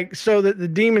pray, like, so that the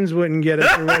demons wouldn't get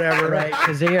us or whatever. Right,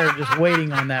 because they are just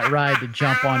waiting on that ride to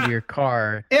jump onto your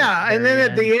car. Yeah, and then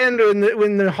at the end,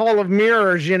 when the Hall of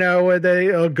Mirrors, you know, where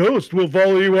a ghost will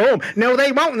follow you home. No,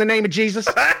 they won't in the name of Jesus.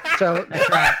 So that's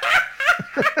right.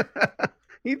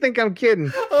 You think I'm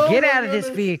kidding? Get out of this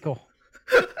vehicle.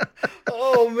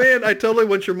 Oh, man, I totally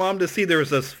want your mom to see there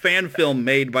was this fan film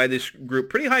made by this group,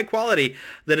 pretty high quality,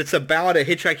 that it's about a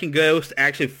hitchhiking ghost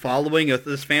actually following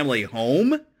this family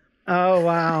home. Oh,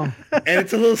 wow. And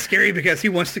it's a little scary because he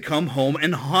wants to come home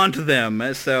and haunt them.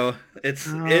 So it's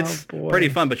pretty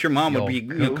fun, but your mom would be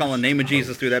calling name of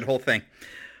Jesus through that whole thing.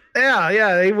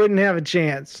 Yeah, they wouldn't have a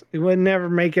chance. They would never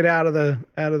make it out of the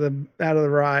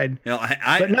ride. You know,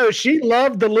 but no, she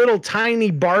loved the little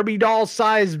tiny Barbie doll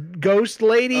sized ghost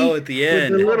lady. Oh, at the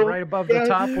end, right above the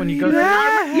top when you go.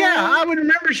 Yeah, I would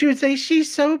remember she would say, "She's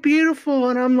so beautiful,"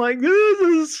 and I'm like, "This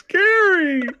is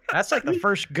scary." That's like the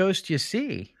first ghost you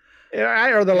see.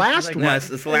 Or the last one. No, it's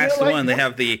the last one. They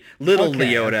have the little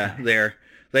Leota there.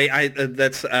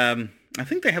 I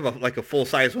think they have a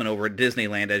full-size one over at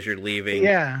Disneyland as you're leaving.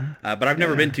 Yeah. But I've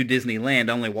never been to Disneyland,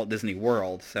 only Walt Disney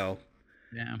World. So.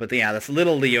 Yeah. But yeah, that's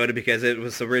little Leota because it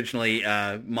was originally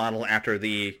modeled after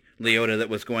the Leota that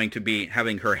was going to be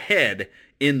having her head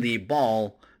in the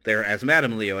ball there as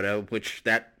Madame Leota, which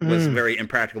that was very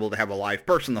impractical to have a live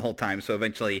person the whole time. So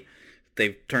eventually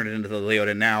they've turned it into the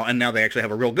Leota now, and now they actually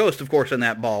have a real ghost, of course, in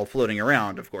that ball floating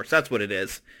around. Of course, that's what it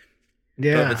is.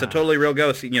 Yeah, so it's a totally real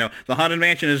ghost. You know, the Haunted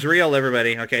Mansion is real,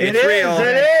 everybody. Okay, it's real.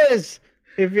 It is.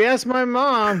 If you ask my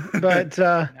mom, but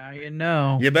now you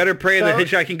know. You better pray the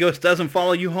hitchhiking ghost doesn't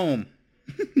follow you home.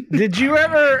 Did you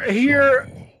ever hear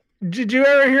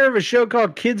of a show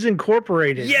called Kids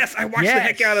Incorporated? Yes, I watched the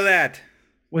heck out of that.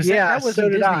 That was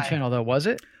Disney Channel though, was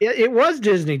it? It was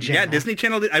Disney Channel. Yeah, Disney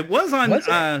Channel. I was on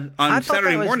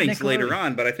Saturday mornings later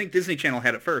on, but I think Disney Channel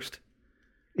had it first.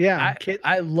 Yeah,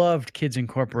 I loved Kids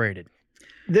Incorporated.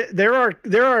 There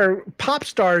are pop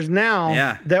stars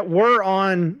now that were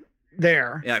on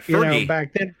there. Yeah, Fergie. You know,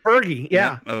 back then. Fergie,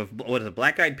 yeah. What is it,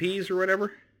 Black Eyed Peas or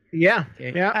whatever? Yeah.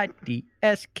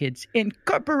 KIDS, Kids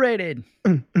Incorporated.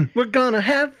 We're gonna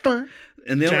have fun.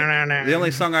 And the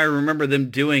only song I remember them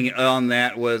doing on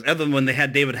that was, other than when they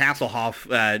had David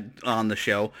Hasselhoff on the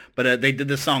show, but they did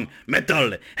the song,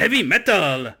 Metal, Heavy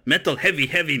Metal, Metal, Heavy,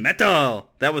 Heavy Metal.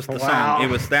 That was the song. It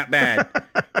was that bad.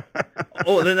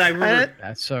 Then I remember.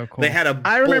 That's so cool. They had a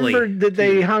bully. I remember that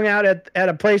they hung out at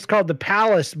a place called The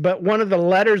Palace, but one of the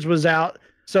letters was out,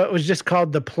 so it was just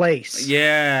called The Place.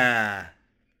 Yeah.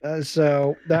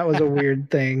 So that was a weird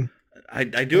thing. I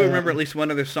do remember at least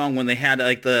one other song when they had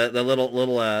like the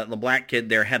little the black kid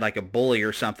there had like a bully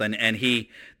or something, and he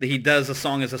does a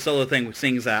song as a solo thing,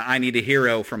 sings "I Need a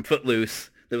Hero" from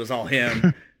Footloose. That was all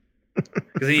him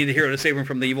because he needed a hero to save him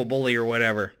from the evil bully or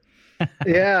whatever.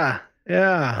 Yeah.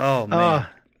 Oh man.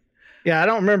 Yeah, I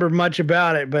don't remember much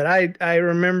about it, but I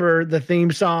remember the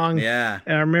theme song. Yeah,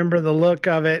 and I remember the look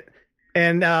of it,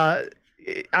 and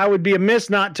I would be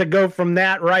amiss not to go from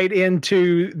that right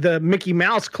into the Mickey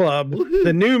Mouse Club,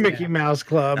 the new Mickey Mouse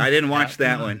Club. I didn't watch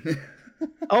that one.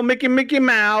 Oh, Mickey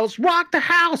Mouse, rock the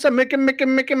house. Mickey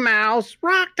Mouse,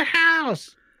 rock the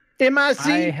house.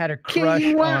 I had a crush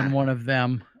on one of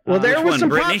them. Well, there were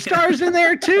some pop stars in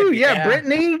there too. Yeah,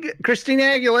 Britney, Christina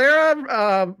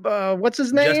Aguilera. What's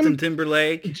his name? Justin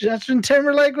Timberlake. Justin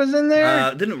Timberlake was in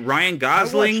there. Didn't Ryan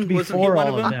Gosling wasn't he one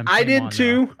of them? I did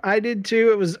too.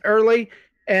 It was early,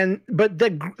 but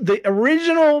the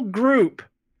original group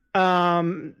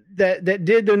that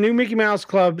did the new Mickey Mouse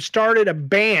Club started a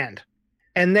band,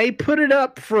 and they put it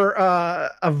up for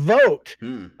a vote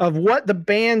of what the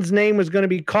band's name was going to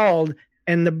be called.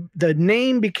 And the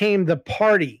name became The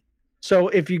Party. So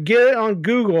if you get it on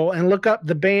Google and look up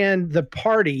the band The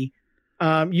Party,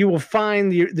 you will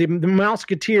find the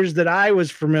Mouseketeers that I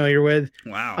was familiar with.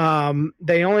 Wow.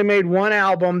 They only made one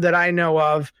album that I know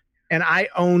of, and I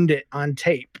owned it on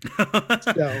tape.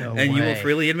 And you will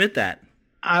freely admit that.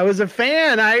 I was a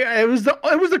fan. It was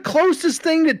the closest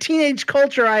thing to teenage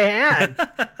culture I had,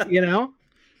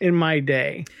 in my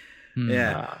day.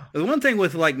 Yeah. The one thing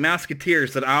with like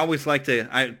Mouseketeers that I always like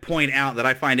to point out that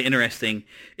I find interesting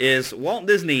is Walt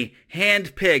Disney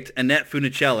handpicked Annette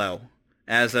Funicello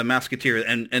as a Mouseketeer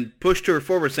and pushed her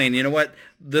forward saying, you know what,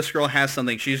 this girl has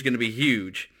something. She's going to be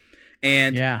huge.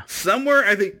 And somewhere,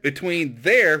 I think, between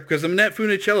there, because Annette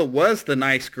Funicello was the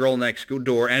nice girl next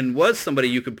door and was somebody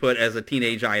you could put as a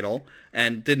teenage idol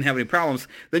and didn't have any problems,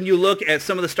 then you look at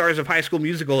some of the stars of High School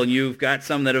Musical and you've got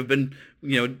some that have been,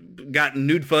 gotten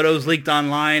nude photos leaked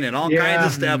online and all kinds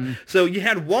of stuff. So you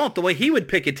had Walt, the way he would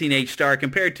pick a teenage star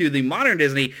compared to the modern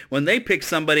Disney when they pick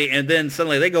somebody and then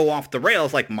suddenly they go off the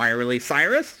rails like Miley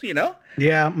Cyrus,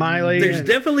 Yeah, Miley. There's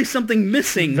definitely something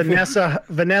missing.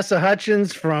 Vanessa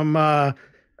Hutchins from what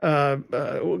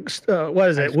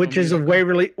is it? Witches of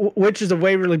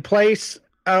Waverly Place.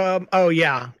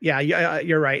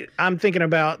 You're right. I'm thinking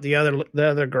about the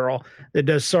other girl that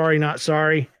does Sorry Not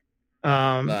Sorry.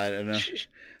 I don't know.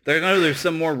 There's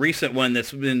some more recent one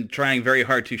that's been trying very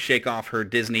hard to shake off her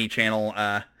Disney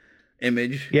Channel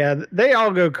image. Yeah, they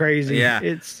all go crazy. Yeah,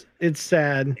 it's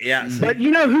sad. Yeah, but you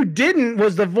know who didn't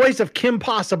was the voice of Kim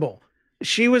Possible.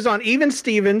 She was on Even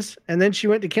Stevens, and then she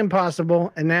went to Kim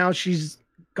Possible, and now she's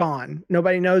gone.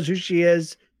 Nobody knows who she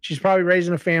is. She's probably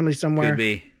raising a family somewhere. Could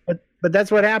be. But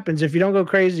that's what happens. If you don't go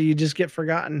crazy, you just get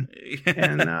forgotten.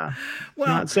 And well,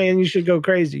 not saying you should go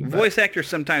crazy. Voice actors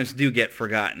sometimes do get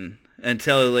forgotten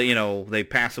until, they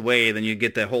pass away. Then you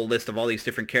get the whole list of all these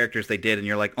different characters they did. And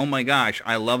you're like, oh, my gosh,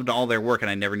 I loved all their work,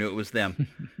 and I never knew it was them.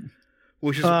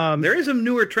 Which is there is a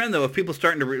newer trend, though, of people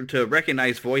starting to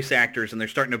recognize voice actors, and they're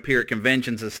starting to appear at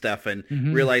conventions and stuff and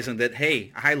realizing that,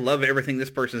 hey, I love everything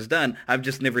this person's done. I've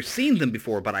just never seen them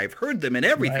before, but I've heard them in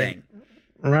everything.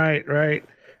 Right.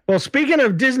 Well, speaking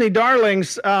of Disney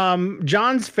darlings,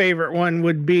 John's favorite one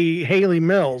would be Haley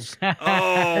Mills. Oh,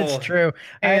 that's true.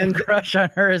 I had a crush on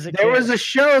her as a kid. There was a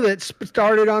show that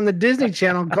started on the Disney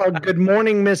Channel called Good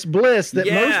Morning Miss Bliss that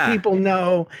most people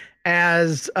know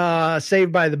as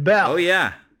Saved by the Bell. Oh,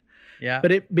 yeah. Yeah.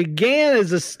 But it began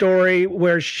as a story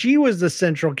where she was the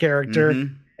central character,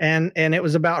 and it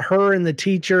was about her and the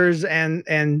teachers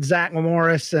and Zach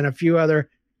Morris and a few other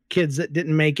kids that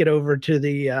didn't make it over to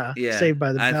the Saved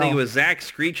by the Bell. I think it was Zach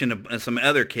Screech and some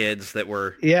other kids that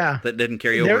didn't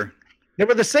carry over. They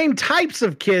were the same types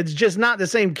of kids, just not the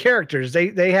same characters.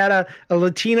 They had a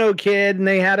Latino kid and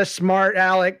they had a smart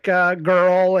aleck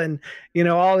girl and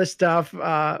all this stuff.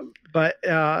 But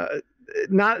I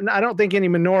don't think any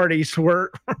minorities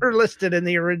were listed in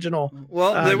the original.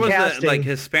 Well, there was casting. a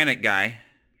Hispanic guy.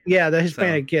 Yeah, the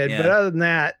Hispanic kid. But other than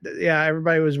that,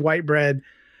 everybody was white bread.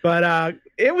 But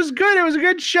it was good. It was a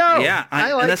good show. Yeah,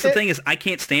 I liked and that's it. the thing is, I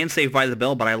can't stand Saved by the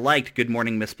Bell, but I liked Good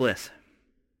Morning Miss Bliss.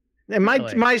 And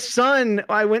my son,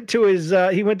 I went to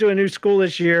he went to a new school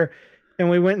this year, and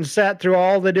we went and sat through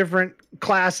all the different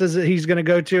classes that he's going to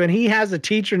go to, and he has a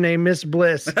teacher named Miss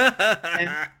Bliss. And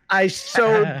I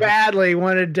so badly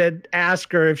wanted to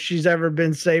ask her if she's ever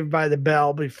been saved by the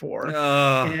bell before.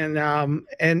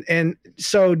 And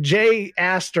so Jay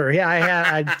asked her.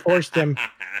 I forced him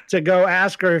to go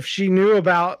ask her if she knew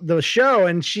about the show,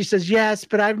 and she says yes,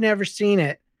 but I've never seen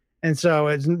it. And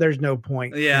so there's no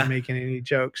point in making any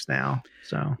jokes now.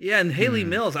 So and Haley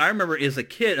Mills, I remember as a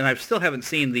kid, and I still haven't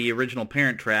seen the original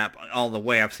Parent Trap all the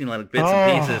way. I've seen like bits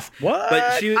and pieces. What?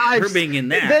 But her being in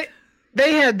that.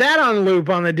 They had that on loop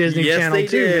on the Disney Channel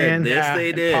too, man. Yes,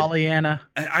 they did. Pollyanna.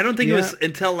 I don't think it was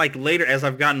until like later, as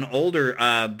I've gotten older.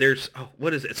 There's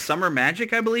what is it? Summer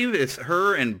Magic, I believe. It's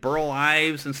her and Burl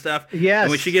Ives and stuff. Yes. And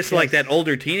when she gets to like that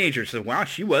older teenager, says, "Wow,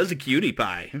 she was a cutie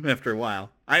pie." After a while,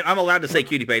 I'm allowed to say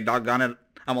cutie pie. Doggone it,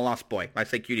 I'm a lost boy. I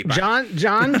say cutie pie.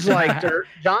 John's liked her.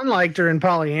 John liked her in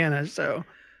Pollyanna. So,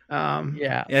 she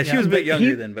was a bit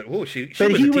younger then, but she was a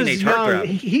teenage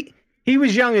heartthrob. He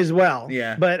was young as well.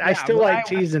 Yeah. But I still like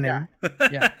teasing him.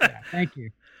 Yeah. Thank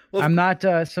you. Well, I'm not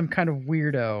some kind of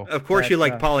weirdo. Of course you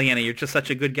like Pollyanna. You're just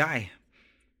such a good guy.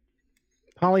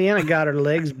 Pollyanna got her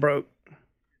legs broke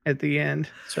at the end.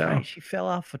 So right. She fell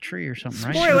off a tree or something,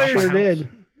 right? Spoilers. She sure did.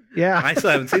 Yeah. I still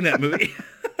haven't seen that movie.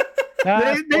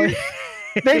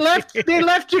 They left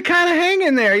you kind of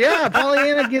hanging there. Yeah.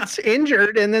 Pollyanna gets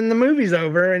injured and then the movie's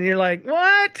over and you're like,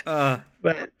 what?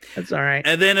 But that's all right.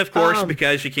 And then, of course,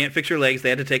 because she can't fix her legs, they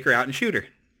had to take her out and shoot her.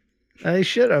 They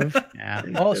should have. Yeah.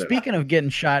 Well, speaking of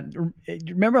getting shot,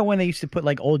 remember when they used to put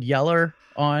like Old Yeller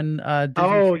on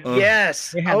Disney?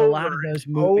 Yes. They had a lot of those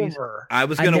movies. I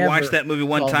was going to watch that movie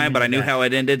one time, but I knew how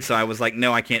it ended, so I was like,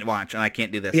 no, I can't watch, and I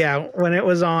can't do this. Yeah, when it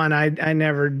was on, I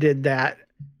never did that.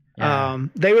 Yeah.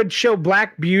 They would show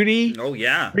Black Beauty. Oh,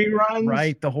 yeah. Reruns.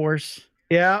 Right, the horse.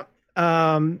 Yeah.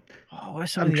 Oh,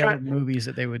 what's some of the other movies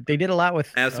that they did a lot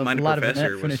with a lot of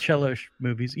Annette Funicello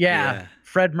movies. Yeah.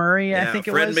 Fred Murray, I think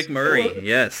it was. Fred McMurray,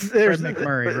 yes. There's Fred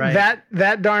McMurray, right.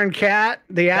 That darn cat,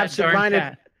 the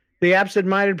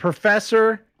absent-minded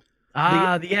professor.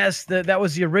 Yes, that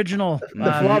was the original.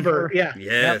 The Flubber, yeah.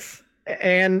 Yes. Yep.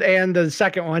 And the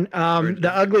second one,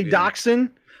 the Ugly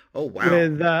Dachshund. Oh wow.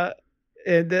 With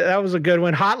that was a good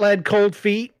one. Hot Lead, Cold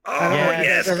Feet. Oh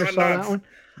yes, ever saw that one?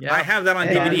 Yeah. I have that on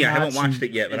DVD. I haven't watched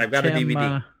it yet, but I've got a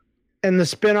DVD. And the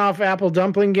spin-off Apple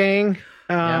Dumpling Gang.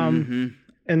 And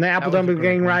the Apple Dumpling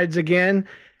Gang Rides Again.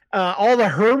 All the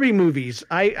Herbie movies.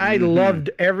 I loved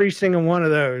every single one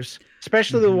of those,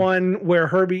 especially the one where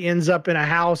Herbie ends up in a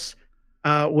house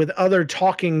with other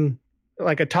talking,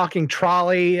 like a talking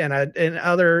trolley and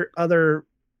other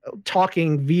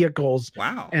talking vehicles.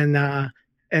 Wow. And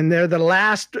they're the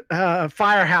last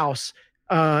firehouse.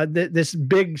 This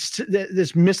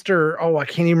Mr. I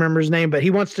can't even remember his name, but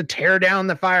he wants to tear down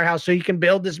the firehouse so he can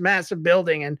build this massive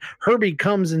building, and Herbie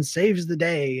comes and saves the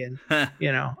day. And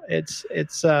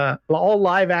it's all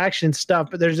live action stuff,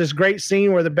 but there's this great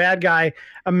scene where the bad guy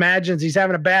imagines he's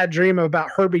having a bad dream about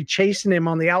Herbie chasing him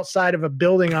on the outside of a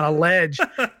building on a ledge,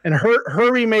 and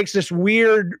Herbie makes this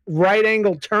weird right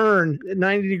angle turn,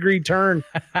 90-degree turn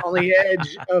on the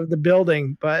edge of the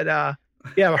building. But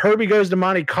Herbie Goes to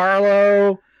Monte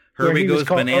Carlo. Herbie Goes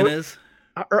Bananas.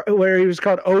 Where he was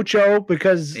called Ocho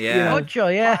because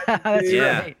Ocho, that's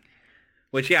right.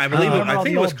 Which I believe I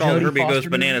think it was called Herbie Goes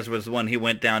Bananas was the one he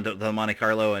went down to the Monte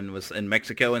Carlo and was in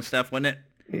Mexico and stuff, wasn't it?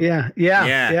 Yeah.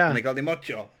 And they called him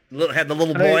Ocho. Had the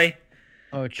little boy.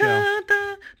 Ocho.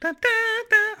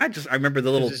 I remember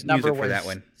the little music for that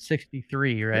one.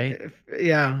 63, right?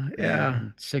 Yeah.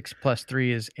 6 plus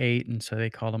 3 is 8, and so they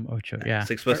call them Ocho. Yeah.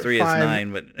 6 plus 3 is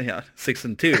 9, but 6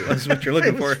 and 2. That's what you're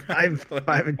looking for. 5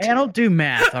 and 2. I don't do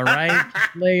math. All right,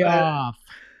 lay off.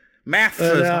 Math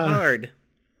is hard.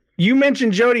 You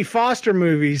mentioned Jodie Foster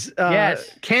movies.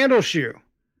 Yes. Candleshoe,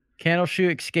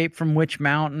 Escape from Witch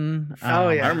Mountain.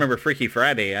 I remember Freaky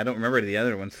Friday. I don't remember the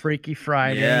other ones. Freaky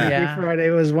Friday. Yeah. Freaky Friday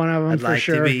was one of them. I'd like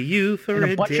to be you for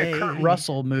and a bunch day. of Kurt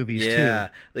Russell movies too. Yeah,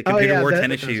 the computer wore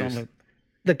tennis shoes.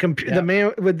 The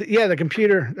man with the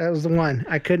computer. That was the one.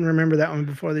 I couldn't remember that one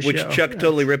before the show. Which Chuck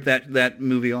totally ripped that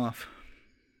movie off.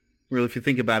 Really, if you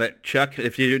think about it, Chuck.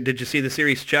 Did you see the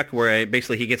series Chuck, where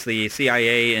basically he gets the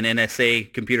CIA and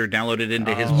NSA computer downloaded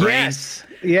into his brain?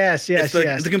 Yes.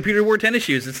 The computer wore tennis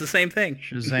shoes. It's the same thing.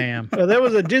 Shazam. Well, there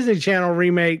was a Disney Channel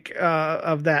remake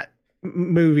of that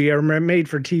movie, or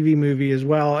made-for-TV movie as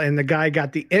well, and the guy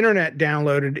got the internet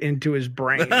downloaded into his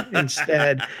brain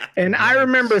instead. And I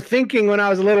remember thinking when I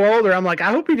was a little older, I'm like, I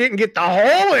hope he didn't get the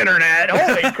whole internet.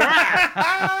 Holy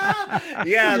crap!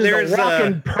 There's a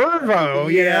walking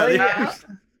pervo. Yeah.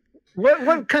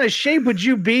 What kind of shape would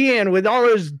you be in with all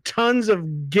those tons of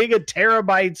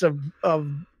gigaterabytes of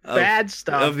bad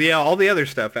stuff? All the other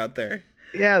stuff out there.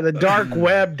 Yeah, the dark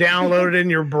web downloaded in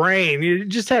your brain. You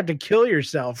just have to kill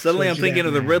yourself. Suddenly I'm thinking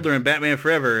of the Riddler in Batman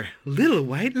Forever. Little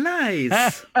white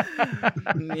lies.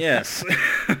 Yes.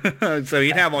 So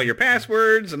you'd have all your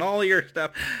passwords and all your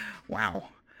stuff. Wow.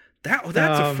 That's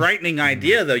a frightening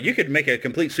idea, though. You could make a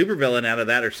complete supervillain out of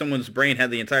that, or someone's brain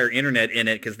had the entire internet in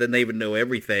it, because then they would know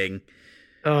everything.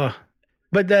 But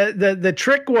the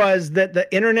trick was that the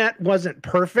internet wasn't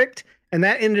perfect, and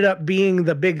that ended up being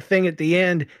the big thing at the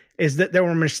end, is that there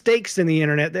were mistakes in the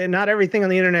internet. That not everything on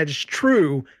the internet is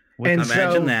true.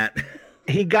 Imagine that.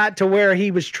 He got to where he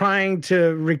was trying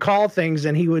to recall things,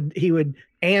 and he would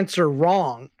answer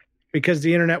wrong because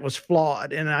the internet was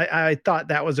flawed. And I thought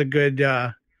that was a good,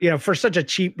 for such a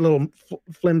cheap little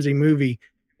flimsy movie,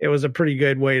 it was a pretty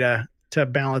good way to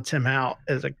balance him out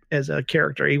as a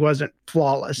character. He wasn't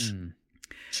flawless.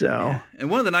 So, and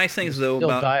one of the nice things though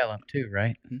about dial-up too,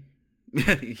 right?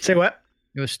 Say what?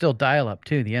 It was still dial-up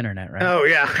too, the internet, right? Oh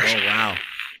yeah. Oh wow.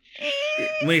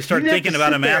 When you start thinking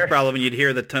about a math problem, you'd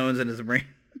hear the tones in his brain.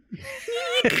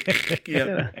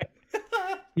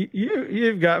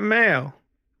 You've got mail.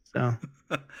 So.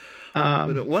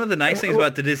 But one of the nice things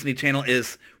about the Disney Channel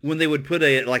is when they would put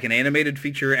an animated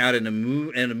feature out in the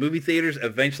movie theaters,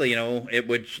 eventually, it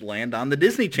would land on the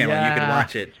Disney Channel. Yeah, you could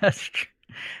watch it. That's true.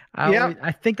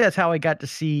 I think that's how I got to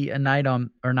see Not a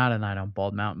Night on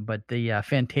Bald Mountain, but the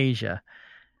Fantasia.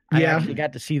 I actually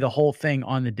got to see the whole thing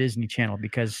on the Disney Channel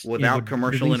because without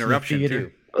commercial interruption too.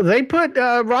 They put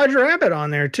Roger Rabbit on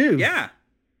there too. Yeah,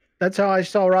 that's how I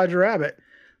saw Roger Rabbit.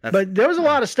 But there was a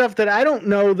lot of stuff that I don't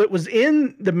know that was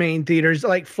in the main theaters,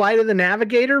 like Flight of the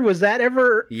Navigator. Was that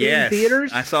ever in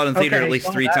theaters? I saw it in theater at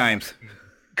least 3 times.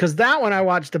 because that one I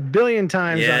watched a billion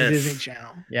times Yes. on Disney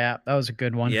Channel. Yeah, that was a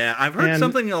good one. Yeah, I've heard And-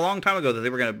 something a long time ago that they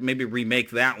were going to maybe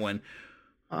remake that one.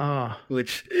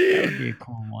 Which that would be a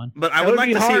cool one. But I That would like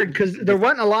be to hard see because there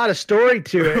wasn't a lot of story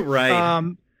to it,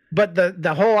 Right. But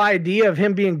the whole idea of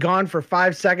him being gone for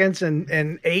 5 seconds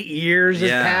and 8 years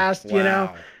has passed, you know,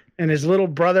 Wow. and his little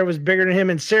brother was bigger than him,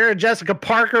 and Sarah Jessica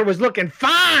Parker was looking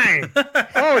fine.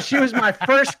 Oh, she was my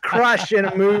first crush in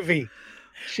a movie.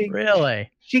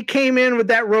 Really? She came in with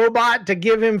that robot to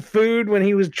give him food when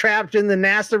he was trapped in the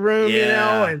NASA room, you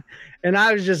know, Yeah. and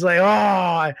I was just like,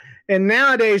 oh. And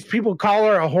nowadays people call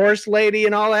her a horse lady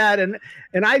and all that, and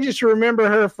I just remember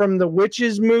her from the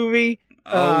Witches movie.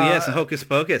 Oh yes, Hocus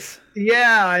Pocus.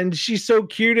 Yeah, and she's so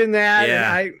cute in that.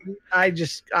 Yeah. And I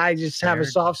just have a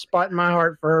soft spot in my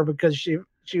heart for her because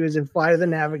she was in Flight of the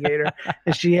Navigator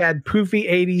and she had poofy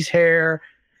 80s hair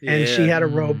and she had a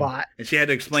robot. And she had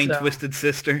to explain So- Twisted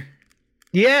Sister.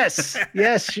 Yes,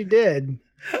 she did.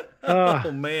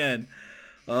 Oh man.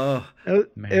 Oh,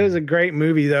 it was a great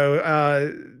movie though.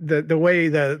 The way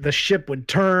the ship would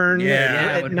turn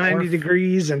at 90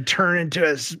 degrees and turn into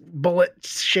a bullet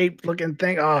shaped looking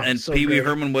thing. Oh, and so Pee Wee good.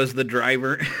 Herman was the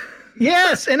driver.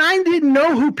 Yes, and I didn't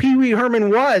know who Pee Wee Herman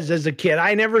was as a kid.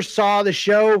 I never saw the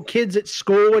show. Kids at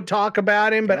school would talk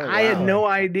about him, but I had no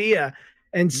idea.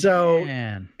 And so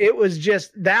it was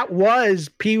just that was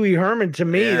Pee Wee Herman to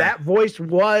me. Yeah. That voice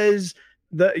was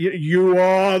you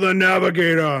are the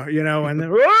navigator, you know, and then,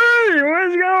 hey,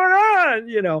 what's going on?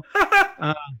 You know.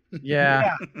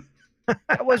 Yeah.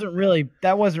 That wasn't really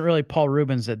Paul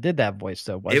Rubens that did that voice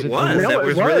though, was it? It was. No, That it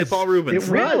was really Paul Rubens. It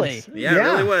Really? was. Yeah, it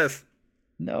really was.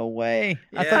 No way.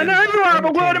 I know you are,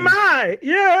 but what am I?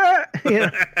 Yeah.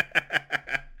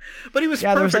 But he was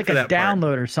Yeah, there was perfect like for a that part.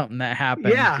 download or something that happened.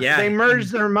 Yeah, they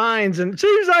merged their minds, and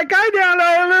seems like I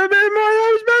downloaded a little bit more than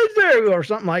I was supposed to, or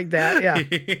something like that. Yeah,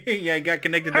 Yeah, it got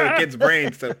connected to a kid's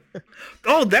brain. So,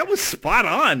 oh, that was spot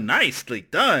on. Nicely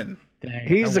done. Dang,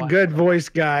 he's a good voice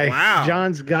guy. Wow.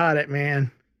 John's got it, man.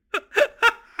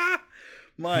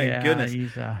 My goodness.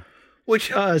 He's,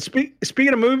 Which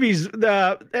speaking of movies,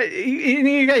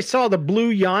 you guys saw The Blue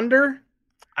Yonder?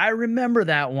 I remember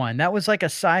that one. That was like a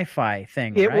sci-fi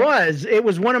thing. It right? It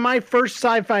was one of my first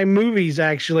sci-fi movies.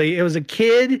 Actually, it was a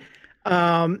kid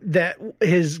that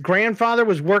his grandfather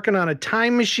was working on a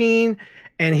time machine,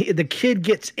 and the kid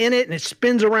gets in it, and it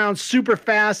spins around super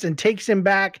fast and takes him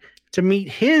back to meet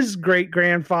his great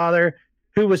grandfather,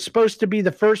 who was supposed to be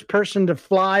the first person to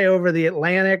fly over the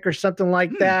Atlantic or something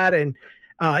like that, and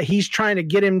he's trying to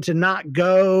get him to not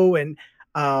go. And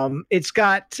it's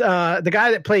got the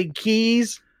guy that played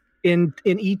Keys in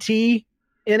E.T.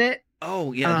 in it.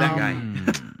 Oh yeah, that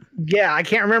guy. Yeah, I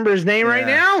can't remember his name right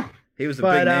now. He was a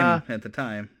big name at the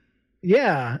time.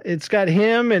 Yeah, it's got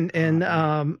him and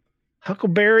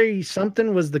Huckleberry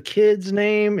something was the kid's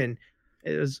name, and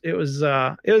it was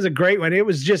a great one. It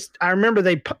was just, I remember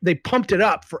they pumped it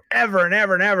up forever and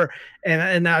ever and ever,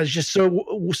 and I was just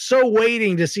so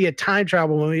waiting to see a time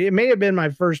travel movie. It may have been my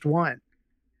first one,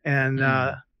 and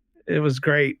it was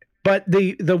great. But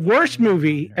the worst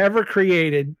movie ever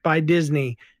created by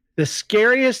Disney, the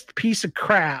scariest piece of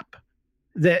crap.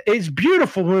 That it's a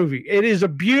beautiful movie. It is a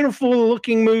beautiful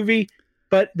looking movie,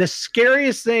 but the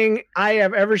scariest thing I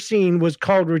have ever seen was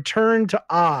called Return to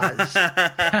Oz.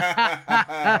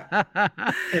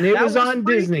 And it was on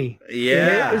Disney. Yeah.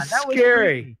 And it was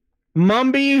scary.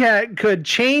 Mumby could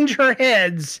change her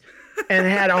heads and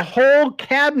had a whole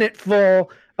cabinet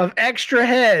full of extra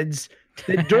heads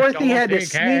that Dorothy had to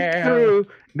sneak through.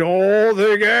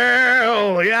 Dorothy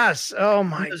Gale, yes. Oh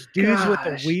my Those dudes with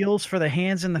gosh. the wheels for the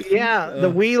hands and the feet. Yeah, the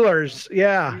Wheelers.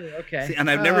 Yeah. Okay. See, and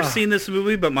I've never seen this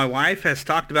movie, but my wife has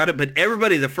talked about it. But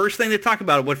everybody, the first thing they talk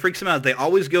about, what freaks them out, they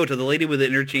always go to the lady with the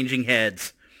interchanging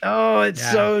heads. Oh, it's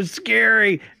so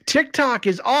scary. TikTok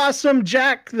is awesome.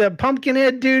 Jack, the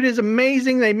Pumpkinhead dude, is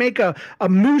amazing. They make a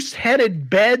moose-headed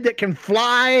bed that can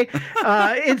fly.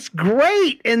 It's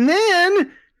great. And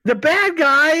then the bad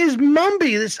guy is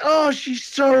Mumby. She's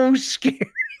so scary.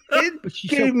 It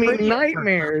gave me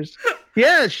nightmares.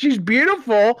 Yeah, she's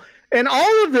beautiful. And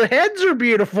all of the heads are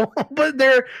beautiful, but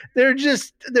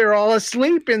they're all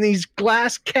asleep in these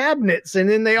glass cabinets, and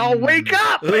then they all wake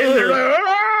up and they're like,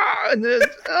 "Ah!" And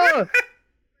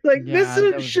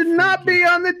this should not be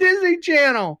on the Disney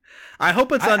Channel. I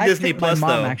hope it's on Disney Plus my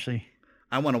mom though. Actually,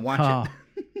 I want to watch it.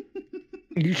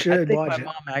 You should watch it.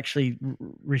 My mom actually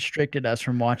restricted us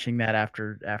from watching that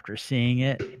after seeing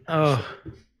it. Oh.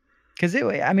 Because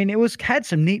it had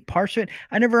some neat parts to it.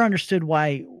 I never understood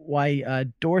why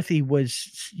Dorothy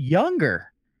was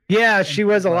younger. Yeah, she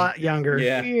was a lot younger.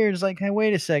 Yeah. Weird. It's like, hey,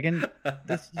 wait a second.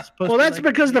 This is supposed Well, to that's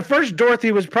because the first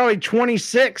Dorothy was probably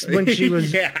 26 when she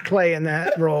was playing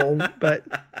that role. But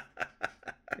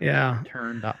yeah,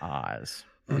 Return to Oz.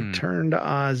 Return to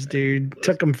Oz, dude.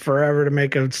 Took them forever to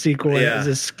make a sequel. And it was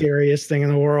the scariest thing in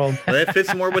the world. Well, that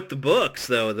fits more with the books,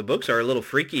 though. The books are a little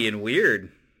freaky and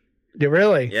weird.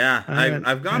 Really? Yeah,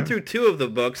 I've gone through 2 of the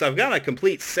books. I've got a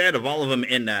complete set of all of them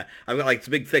in. I've got like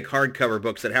big, thick hardcover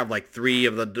books that have like 3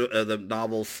 of the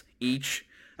novels each.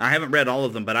 I haven't read all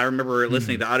of them, but I remember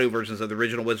listening to audio versions of the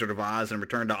original Wizard of Oz and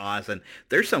Return to Oz, and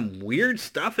there's some weird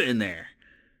stuff in there.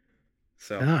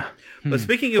 So, but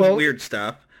speaking of weird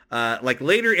stuff, like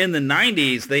later in the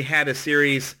 90s, they had a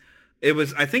series.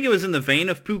 I think it was in the vein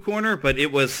of Pooh Corner, but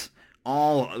it was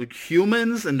all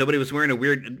humans, and nobody was wearing a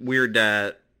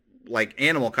weird. Like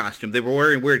animal costume. They were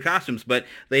wearing weird costumes, but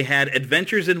they had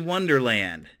Adventures in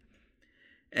Wonderland.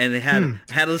 And they had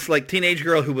this like teenage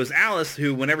girl who was Alice,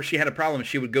 who whenever she had a problem,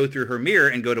 she would go through her mirror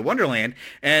and go to Wonderland.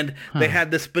 And they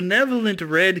had this benevolent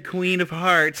red queen of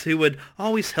hearts who would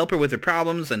always help her with her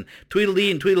problems. And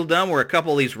Tweedledee and Tweedledum were a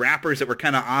couple of these rappers that were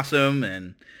kind of awesome.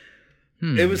 And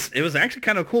it was actually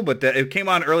kind of cool, but it came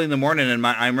on early in the morning, and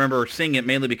I remember seeing it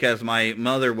mainly because my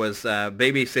mother was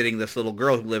babysitting this little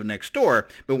girl who lived next door.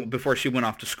 But before she went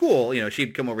off to school,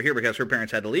 she'd come over here because her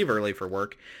parents had to leave early for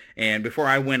work. And before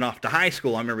I went off to high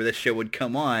school, I remember this show would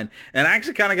come on, and I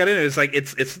actually kind of got into it. It's like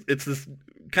it's this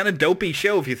kind of dopey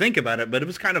show if you think about it, but it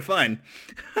was kind of fun.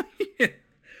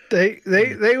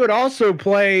 They would also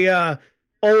play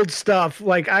old stuff.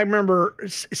 Like I remember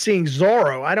seeing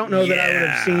Zorro. I don't know that I would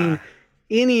have seen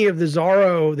any of the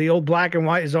Zorro, the old black and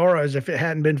white Zorros, if it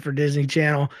hadn't been for Disney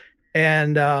Channel.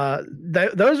 And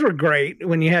those were great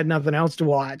when you had nothing else to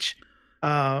watch.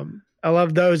 I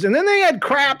love those. And then they had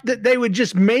crap that they would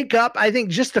just make up, I think,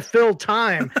 just to fill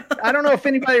time. I don't know if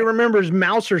anybody remembers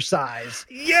Mouser Size.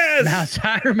 Yes!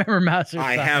 I remember Mouser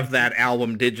Size. I have that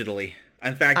album digitally.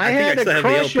 In fact, I think I still have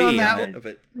the LP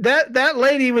on that. That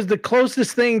lady was the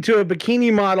closest thing to a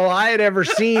bikini model I had ever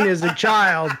seen as a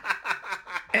child.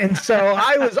 And so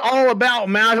I was all about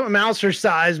Mouser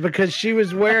Size because she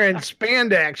was wearing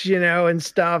spandex, and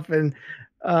stuff. And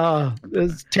it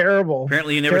was terrible.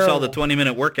 Apparently you never saw the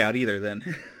 20-minute workout either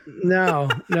then. No,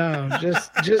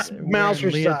 just Mouser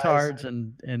Size. Leotards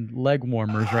and leg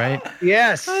warmers, right?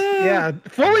 Yes. Yeah.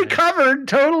 Fully covered,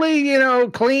 totally,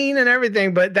 clean and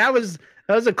everything. But that was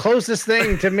the closest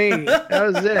thing to me. That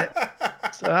was it.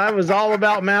 So I was all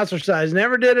about Mouser Size.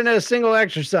 Never did a single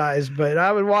exercise, but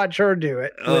I would watch her do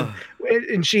it.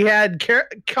 And she had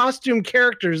costume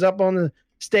characters up on the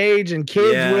stage and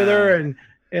kids with her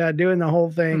and doing the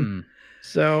whole thing.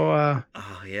 So, I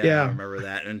remember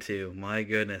that one too. My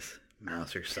goodness,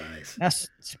 Mouser Size. Now,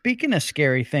 speaking of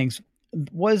scary things,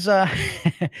 was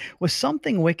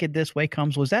Something Wicked This Way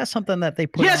Comes? Was that something that they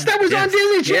put? Yes, that was on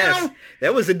Disney Channel. Yes,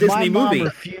 that was a Disney movie. My mom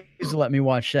refused to let me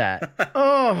watch that.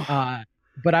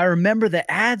 But I remember the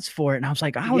ads for it, and I was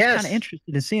like, I was kind of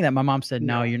interested in seeing that. My mom said,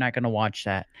 "No, you're not going to watch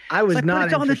that." I was not. But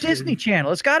it's on the Disney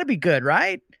Channel. It's got to be good,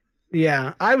 right?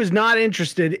 Yeah, I was not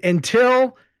interested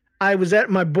until I was at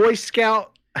my Boy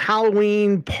Scout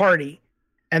Halloween party,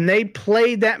 and they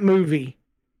played that movie,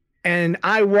 and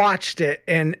I watched it,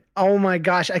 and oh my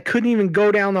gosh, I couldn't even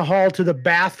go down the hall to the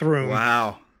bathroom.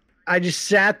 Wow. I just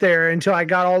sat there until I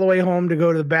got all the way home to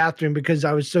go to the bathroom because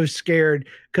I was so scared,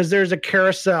 because there's a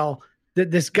carousel that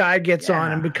this guy gets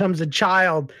on and becomes a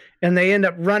child, and they end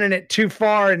up running it too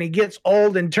far, and he gets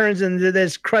old and turns into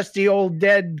this crusty old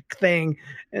dead thing,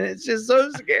 and it's just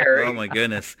so scary. Oh my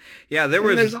goodness. Yeah, there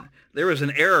was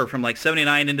an era from like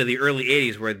 79 into the early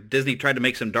 80s where Disney tried to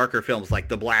make some darker films like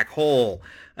The Black Hole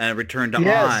and Return to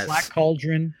Oz. Black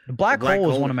Cauldron. The Black Hole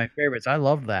is one of my favorites. I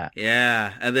love that.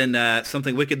 Yeah, and then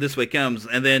Something Wicked This Way Comes,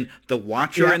 and then The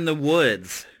Watcher in the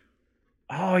Woods.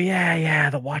 Oh, yeah,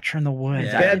 The Watcher in the Woods.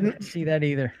 Yeah. I didn't see that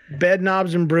either. Bed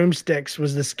Knobs and Broomsticks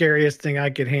was the scariest thing I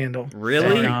could handle.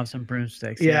 Really? Bed Knobs and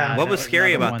Broomsticks. Yeah. What was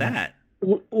scary about that?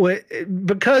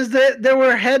 Because there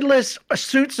were headless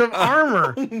suits of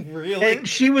armor. Really? And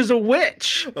she was a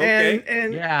witch. Okay.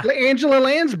 And Angela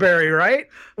Lansbury, right?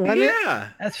 Wasn't it?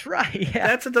 That's right. Yeah.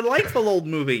 That's a delightful old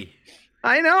movie.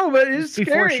 I know, but it's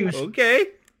scary. She was okay.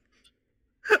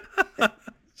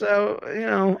 So,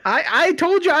 I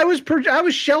told you I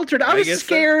was sheltered. I was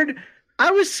scared. So.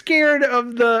 I was scared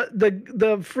of the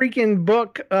freaking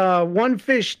book, One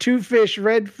Fish, Two Fish,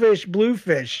 Red Fish, Blue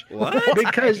Fish. What?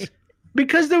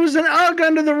 Because there was an UGG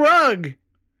under the rug,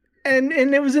 and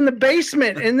it was in the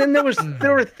basement, and then there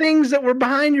were things that were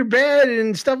behind your bed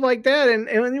and stuff like that, and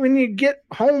when you get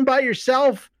home by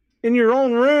yourself in your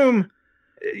own room,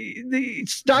 the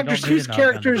Dr. Seuss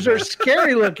characters are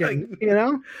scary looking, you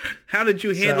know? How did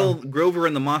you handle Grover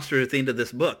and the monster at the end of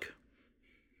this book?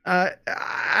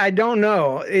 I don't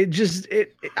know.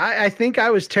 I think I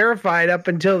was terrified up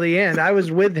until the end. I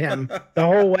was with him the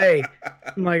whole way.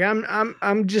 I'm like,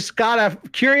 I'm just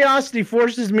curiosity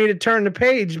forces me to turn the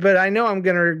page, but I know I'm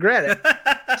going to regret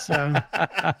it. So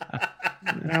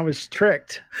I was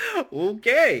tricked.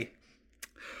 Okay.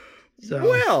 So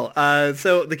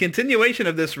the continuation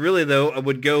of this really though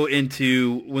would go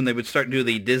into when they would start to do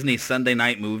the Disney Sunday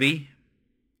night movie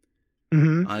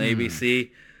on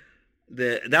ABC.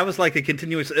 That was like a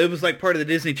continuous. It was like part of the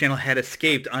Disney Channel had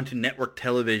escaped onto network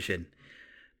television,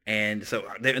 and so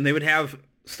they would have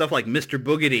stuff like Mr.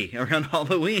 Boogedy around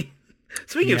Halloween.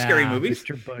 Speaking of scary movies,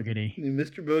 Mr. Boogedy,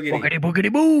 Boogedy,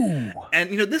 boogedy boo.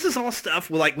 And this is all stuff.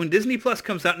 Like when Disney Plus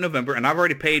comes out in November, and I've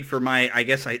already paid for my. I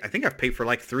guess I think I've paid for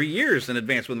like 3 years in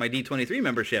advance with my D23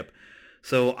 membership.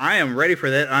 So I am ready for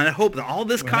that, and I hope that all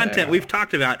this content we've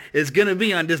talked about is going to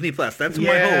be on Disney Plus. That's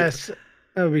my hope.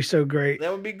 That would be so great.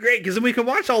 That would be great because then we can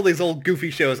watch all these old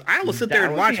goofy shows. I will sit there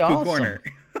and watch Pooh Corner.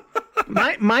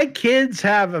 My kids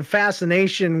have a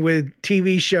fascination with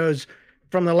TV shows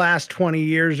from the last 20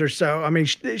 years or so. I mean,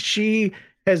 she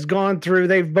has gone through.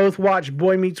 They've both watched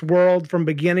Boy Meets World from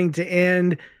beginning to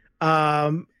end,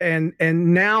 and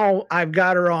now I've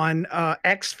got her on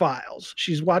X-Files.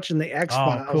 She's watching the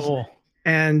X-Files. Oh, cool.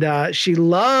 And she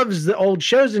loves the old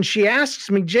shows. And she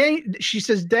asks me, she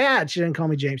says, Dad, she didn't call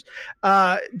me James.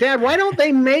 Dad, why don't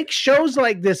they make shows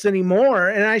like this anymore?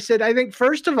 And I said, I think,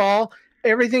 first of all,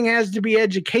 everything has to be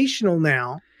educational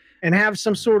now and have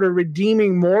some sort of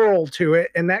redeeming moral to it.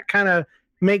 And that kind of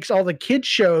makes all the kids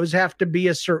shows have to be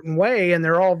a certain way. And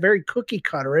they're all very cookie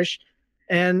cutterish.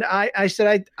 And I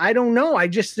said, I don't know. I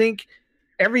just think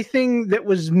everything that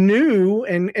was new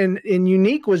and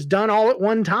unique was done all at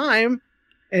one time.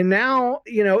 And now,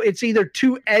 it's either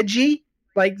too edgy,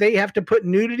 like they have to put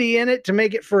nudity in it to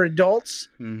make it for adults.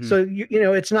 Mm-hmm. So,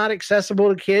 it's not accessible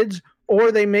to kids,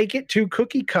 or they make it too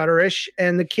cookie cutterish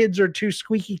and the kids are too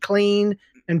squeaky clean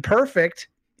and perfect.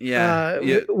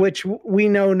 Which we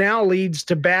know now leads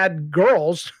to bad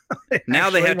girls. Now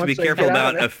they have to be careful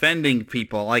about offending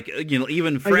people. Like,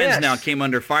 even Friends now came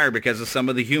under fire because of some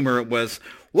of the humor. It was,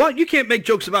 what? You can't make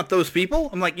jokes about those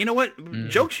people? I'm like, you know what?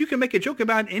 Jokes, you can make a joke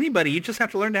about anybody. You just have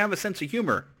to learn to have a sense of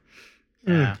humor.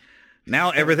 Yeah.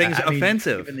 Now everything's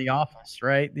offensive. Even The Office,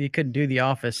 right? You couldn't do The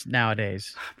Office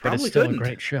nowadays, but it's Probably still couldn't. a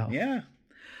great show. Yeah.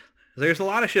 There's a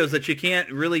lot of shows that you can't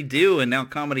really do, and now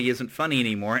comedy isn't funny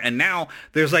anymore. And now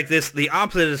there's like this, the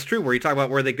opposite is true, where you talk about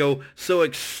where they go so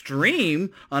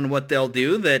extreme on what they'll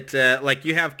do that, like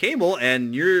you have cable,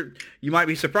 and you might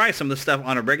be surprised some of the stuff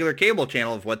on a regular cable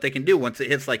channel of what they can do once it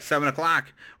hits like 7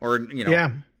 o'clock, or,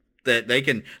 that they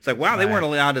can, it's like, wow, they weren't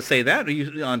allowed to say that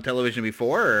on television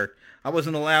before, or I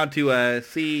wasn't allowed to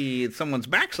see someone's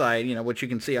backside, which you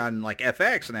can see on like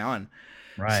FX now, and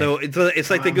right. So it's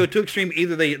like they go too extreme.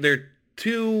 Either they're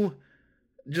too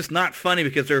just not funny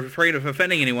because they're afraid of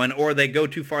offending anyone, or they go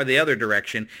too far the other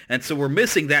direction. And so we're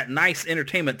missing that nice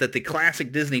entertainment that the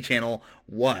classic Disney Channel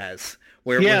was.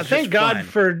 Where it was thank God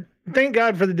for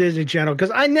the Disney Channel,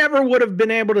 because I never would have been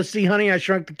able to see Honey, I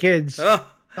Shrunk the Kids.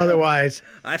 Otherwise,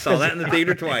 I saw that in the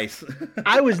theater twice.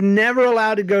 I was never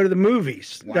allowed to go to the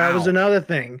movies. Wow. That was another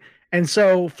thing. And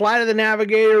so Flight of the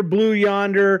Navigator, Blue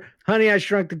Yonder, Honey, I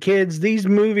Shrunk the Kids, these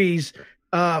movies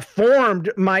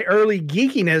formed my early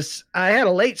geekiness. I had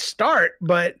a late start,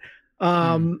 but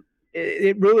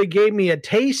it really gave me a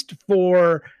taste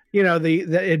for,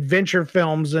 the adventure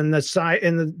films and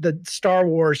the Star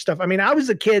Wars stuff. I mean, I was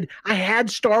a kid. I had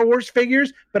Star Wars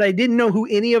figures, but I didn't know who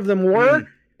any of them were.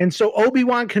 And so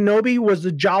Obi-Wan Kenobi was the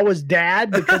Jawa's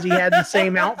dad because he had the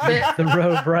same outfit. The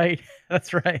robe, right?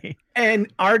 That's right.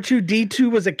 And R2-D2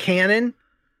 was a cannon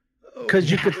because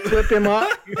you could flip him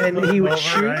up and he would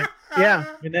shoot. Right. Yeah.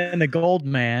 And then the Gold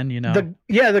Man,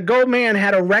 The Gold Man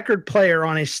had a record player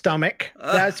on his stomach.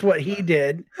 That's what he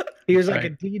did. He was like a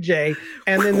DJ.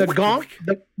 And then the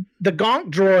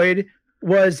Gonk droid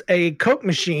was a Coke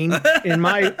machine in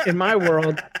my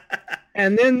world.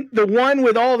 And then the one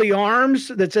with all the arms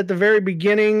that's at the very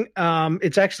beginning,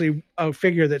 it's actually a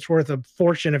figure that's worth a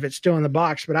fortune if it's still in the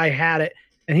box, but I had it,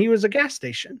 and he was a gas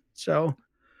station. So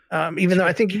even though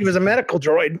I think he was a medical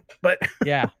droid, but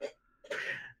yeah.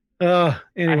 Anyway.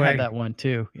 I had that one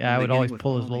too. Yeah, I would always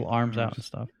pull his little arms out and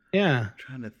stuff. Yeah. I'm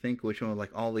trying to think which one with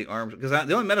like all the arms, because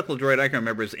the only medical droid I can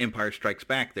remember is Empire Strikes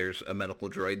Back. There's a medical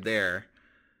droid there.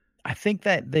 I think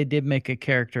that they did make a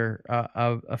character,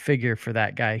 a figure for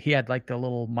that guy. He had like the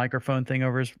little microphone thing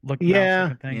over his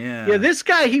mouth thing. Yeah. This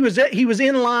guy, he was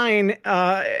in line.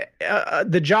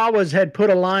 The Jawas had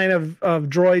put a line of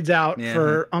droids out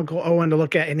for Uncle Owen to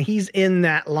look at, and he's in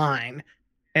that line.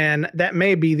 And that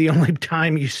may be the only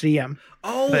time you see him.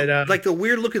 Oh, but, like the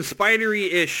weird looking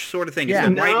spidery-ish sort of thing. Yeah,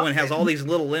 the white one has all these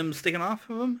little limbs sticking off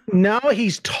of him. No,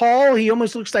 he's tall. He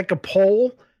almost looks like a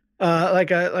pole. Like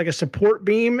a support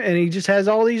beam, and he just has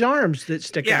all these arms that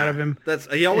stick out of him.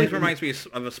 He always reminds me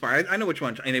of a spider. I know which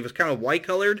one. And it was kind of white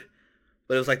colored,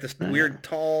 but it was like this weird,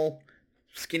 tall,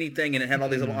 skinny thing, and it had all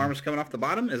these little arms coming off the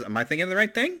bottom. Am I thinking of the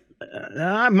right thing?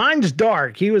 Mine's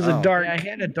dark. He was a dark. Yeah, he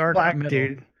had a dark black middle.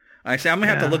 dude. I say I'm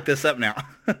gonna have to look this up now.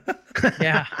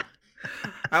 Yeah.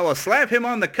 I will slap him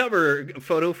on the cover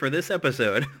photo for this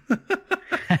episode.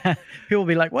 People will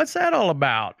be like, what's that all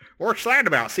about? What's that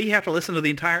about? See, you have to listen to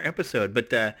the entire episode.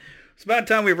 But it's about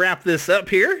time we wrap this up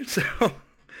here. So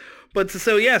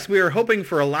yes, we are hoping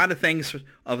for a lot of things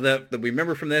that we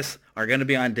remember from this are going to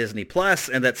be on Disney Plus,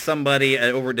 and that somebody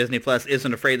over at Disney Plus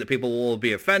isn't afraid that people will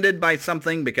be offended by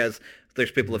something, because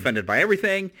there's people offended by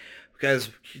everything.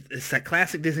 Because it's that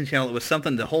classic Disney Channel. It was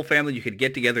something the whole family, you could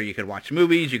get together, you could watch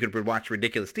movies, you could watch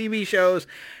ridiculous TV shows.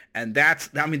 And that's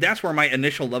where my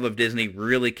initial love of Disney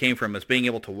really came from, is being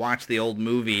able to watch the old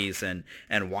movies and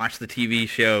watch the TV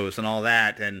shows and all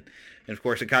that. And of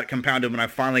course, it got compounded when I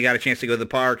finally got a chance to go to the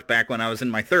park back when I was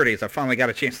in my 30s. I finally got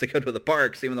a chance to go to the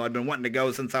parks, even though I'd been wanting to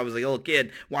go since I was a little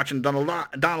kid watching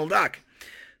Donald Duck.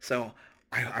 So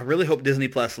I really hope Disney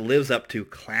Plus lives up to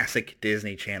classic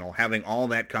Disney Channel, having all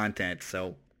that content.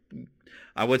 So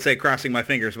I would say crossing my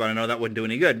fingers, but I know that wouldn't do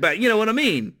any good. But you know what I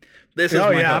mean. This is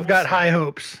my hopes. I've got high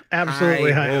hopes.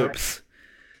 Absolutely high hopes.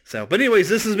 So, but anyways,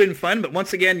 this has been fun. But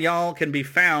once again, y'all can be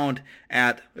found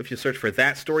at, if you search for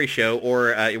That Story Show,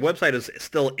 or your website is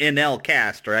still NL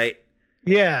Cast, right?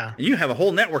 Yeah. And you have a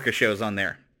whole network of shows on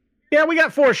there. Yeah, we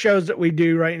got 4 shows that we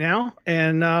do right now,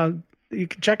 and you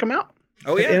can check them out.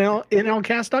 Oh, yeah.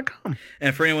 NLcast.com.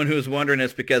 And for anyone who's wondering,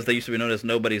 it's because they used to be known as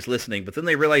Nobody's Listening, but then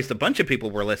they realized a bunch of people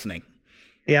were listening.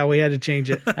 Yeah, we had to change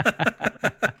it.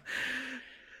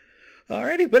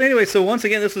 Alrighty, but anyway, so once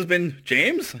again, this has been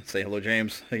James. Say hello,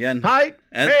 James, again. Hi.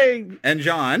 And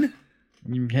John.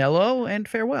 Hello and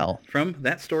farewell. From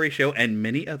That Story Show and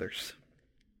many others.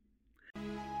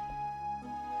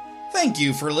 Thank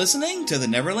you for listening to the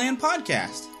Neverland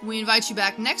Podcast. We invite you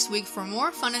back next week for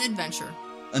more fun and adventure.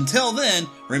 Until then,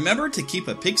 remember to keep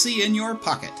a pixie in your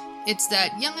pocket. It's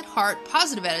that young at heart,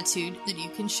 positive attitude that you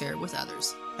can share with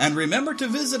others. And remember to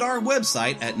visit our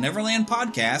website at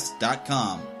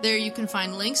neverlandpodcast.com. There you can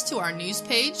find links to our news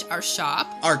page, our shop,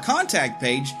 our contact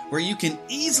page, where you can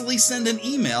easily send an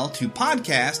email to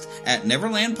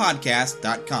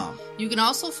podcast@neverlandpodcast.com. You can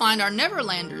also find our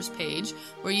Neverlanders page,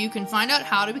 where you can find out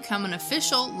how to become an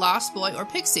official Lost Boy or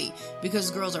Pixie,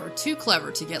 because girls are too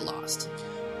clever to get lost.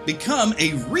 Become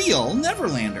a real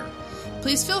Neverlander.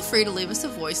 Please feel free to leave us a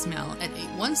voicemail at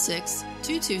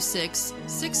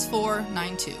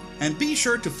 816-226-6492. And be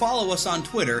sure to follow us on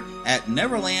Twitter at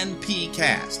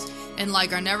NeverlandPcast. And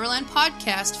like our Neverland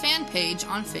Podcast fan page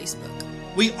on Facebook.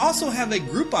 We also have a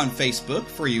group on Facebook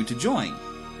for you to join.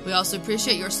 We also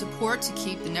appreciate your support to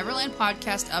keep the Neverland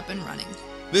Podcast up and running.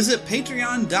 Visit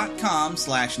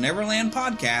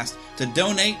patreon.com/NeverlandPodcast to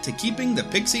donate to keeping the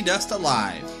pixie dust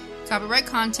alive. Copyright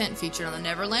content featured on the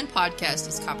Neverland Podcast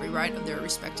is copyright of their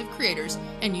respective creators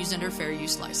and used under fair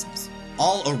use license.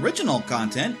 All original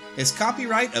content is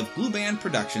copyright of Blue Band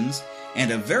Productions,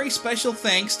 and a very special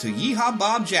thanks to Yeehaw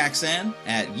Bob Jackson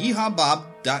at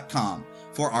yeehawbob.com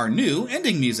for our new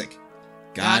ending music.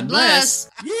 God bless!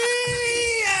 Yeah!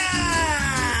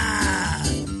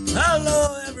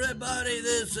 Hello, everybody.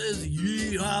 This is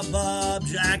Yeehaw Bob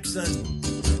Jackson.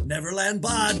 Neverland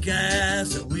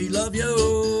Podcast, we love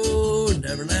you.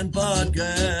 Neverland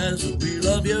Podcast, we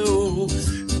love you.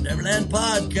 Neverland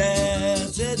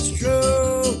Podcast, it's true.